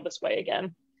don't feel this way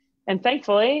again. And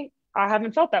thankfully, I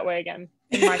haven't felt that way again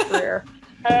in my career.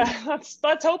 Let's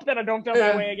hope that I don't feel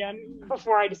that way again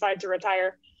before I decide to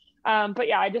retire. But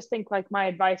yeah, I just think like my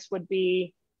advice would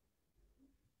be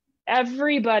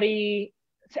adversity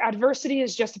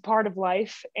is just a part of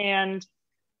life, and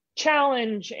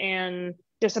challenge and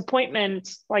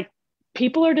disappointment, like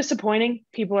people are disappointing.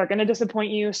 People are going to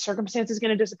disappoint you. Circumstances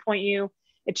going to disappoint you.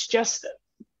 It's just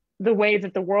the way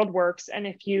that the world works. And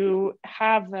if you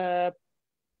have a,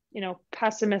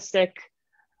 pessimistic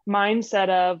mindset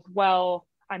of, well,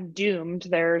 I'm doomed,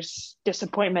 there's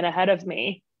disappointment ahead of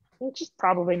me, which is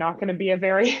probably not going to be a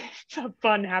very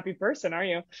fun, happy person, are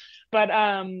you? But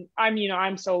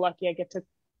I'm so lucky I get to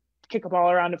kick a ball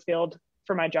around a field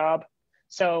for my job.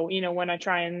 So, when I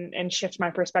try and shift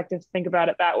my perspective to think about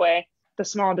it that way, the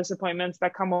small disappointments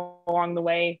that come along the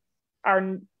way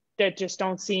that just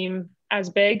don't seem as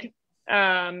big.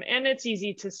 And it's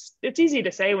easy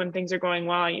to say when things are going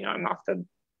well, I'm off the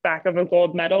back of a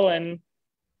gold medal, and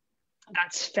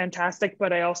that's fantastic.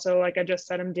 But I also, like I just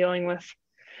said, I'm dealing with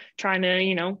trying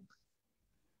to,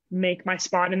 make my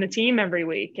spot in the team every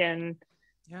week. And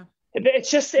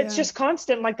it's just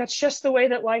constant. Like, that's just the way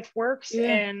that life works. Yeah.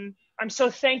 And I'm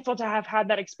so thankful to have had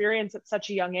that experience at such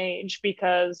a young age,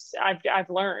 because I've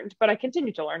learned, but I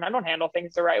continue to learn. I don't handle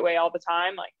things the right way all the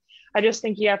time. Like, I just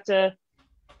think you have to,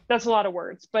 that's a lot of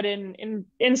words, but in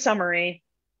summary,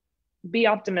 be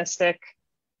optimistic,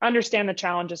 understand the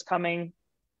challenge is coming,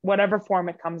 whatever form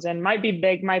it comes in, might be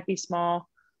big, might be small.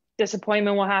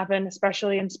 Disappointment will happen,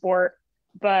 especially in sport,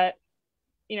 but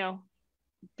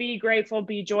be grateful,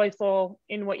 be joyful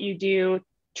in what you do.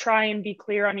 Try and be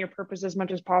clear on your purpose as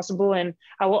much as possible. And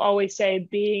I will always say,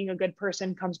 being a good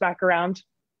person comes back around.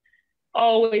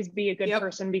 Always be a good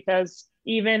person, because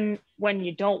even when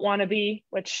you don't want to be,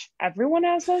 which everyone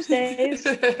has those days,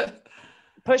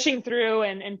 pushing through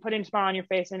and putting a smile on your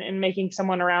face and making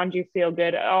someone around you feel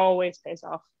good always pays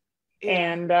off.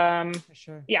 And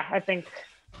I think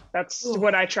that's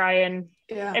what I try and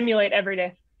emulate every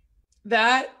day.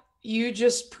 That you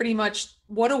just pretty much,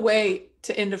 what a way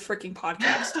to end a freaking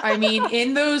podcast. I mean,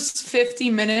 in those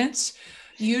 50 minutes,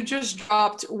 you just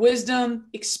dropped wisdom,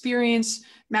 experience,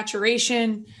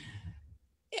 maturation,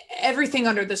 everything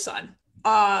under the sun.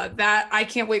 That I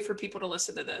can't wait for people to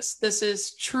listen to this. This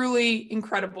is truly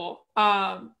incredible.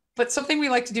 But something we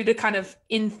like to do to kind of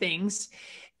end things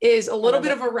is a little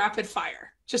bit of a rapid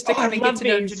fire, just to kind of get to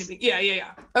know Janine Beckie.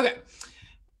 Yeah. Okay.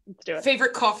 Let's do it.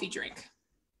 Favorite coffee drink?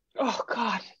 Oh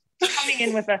God. Coming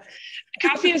in with a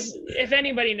coffee is, if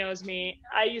anybody knows me,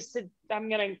 I'm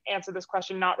going to answer this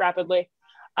question not rapidly.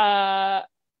 I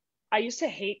used to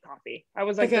hate coffee. I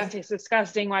was like, this tastes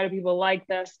disgusting. Why do people like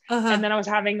this? And then I was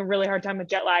having a really hard time with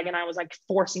jet lag, and I was like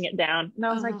forcing it down. And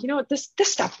I was like, you know what? This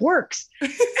stuff works.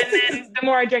 And then the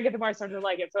more I drank it, the more I started to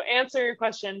like it. So answer your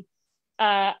question.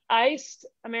 Iced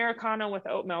Americano with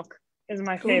oat milk is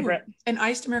my favorite. An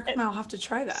iced Americano, I'll have to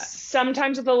try that.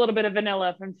 Sometimes with a little bit of vanilla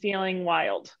if I'm feeling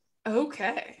wild.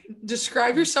 Okay.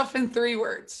 Describe yourself in 3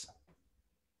 words.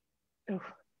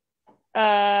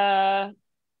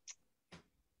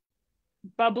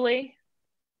 Bubbly,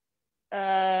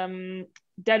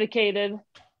 dedicated,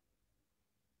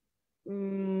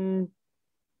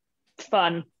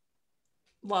 fun.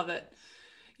 Love it.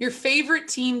 Your favorite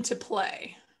team to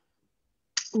play?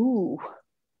 Ooh.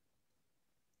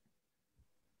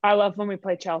 I love when we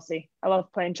play Chelsea. I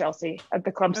love playing Chelsea at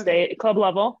the club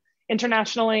level.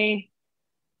 Internationally,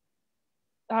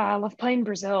 I love playing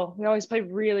Brazil. We always play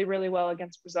really, really well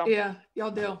against Brazil. Yeah,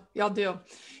 y'all do.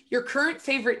 Your current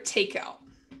favorite takeout?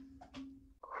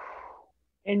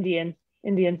 Indian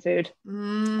food.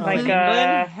 Heck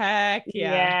yeah.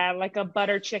 Yeah, like a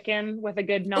butter chicken with a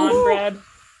good naan bread.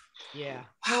 Yeah.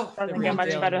 Wow. Doesn't get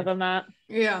much better than that.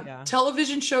 Yeah.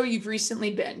 Television show you've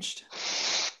recently binged?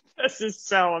 This is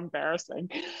so embarrassing.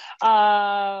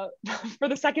 For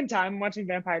the second time, watching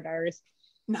Vampire Diaries.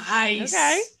 Nice.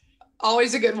 Okay.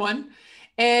 Always a good one.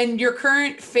 And your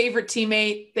current favorite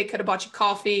teammate? They could have bought you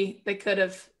coffee. They could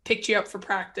have picked you up for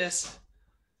practice.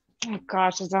 Oh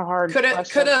gosh, it's a hard Could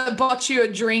question. have bought you a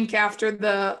drink after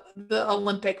the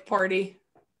Olympic party.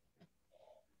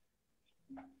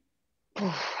 All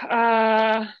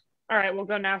right, we'll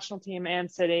go national team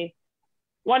and city.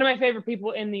 One of my favorite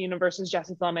people in the universe is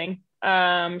Jessie Fleming.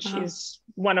 She's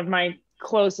one of my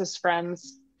closest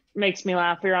friends. Makes me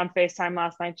laugh. We were on FaceTime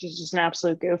last night. She's just an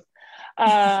absolute goof.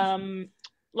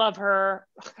 Love her.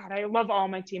 Oh, God, I love all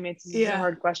my teammates. This is a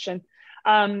hard question.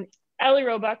 Ellie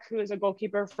Roebuck, who is a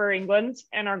goalkeeper for England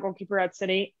and our goalkeeper at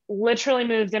City, literally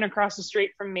moved in across the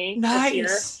street from me this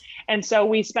year. And so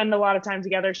we spend a lot of time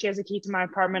together. She has a key to my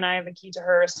apartment. I have a key to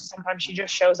hers. So sometimes she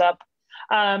just shows up.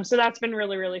 So that's been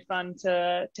really, really fun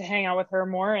to hang out with her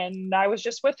more. And I was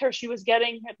just with her. She was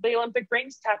getting the Olympic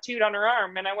rings tattooed on her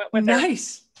arm, and I went with her.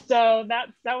 Nice. So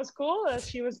that was cool.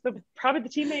 She was probably the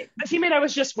teammate I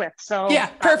was just with. So yeah,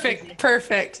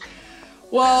 perfect.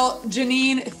 Well,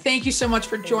 Janine, thank you so much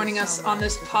for joining us on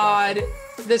this pod.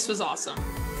 This was awesome.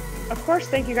 Of course.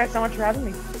 Thank you guys so much for having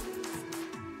me.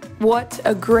 What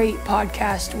a great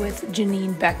podcast with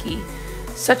Janine Beckie.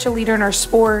 Such a leader in our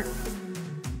sport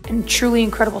and truly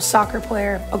incredible soccer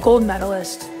player, a gold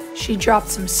medalist. She dropped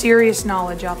some serious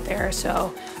knowledge out there.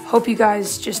 So hope you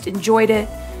guys just enjoyed it.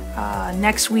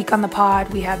 Next week on the pod,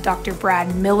 we have Dr.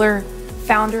 Brad Miller,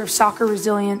 founder of Soccer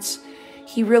Resilience.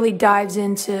 He really dives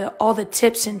into all the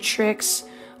tips and tricks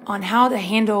on how to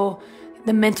handle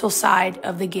the mental side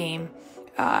of the game.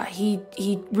 He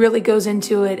really goes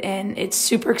into it, and it's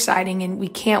super exciting, and we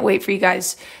can't wait for you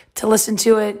guys to listen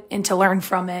to it and to learn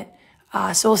from it.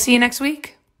 So we'll see you next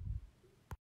week.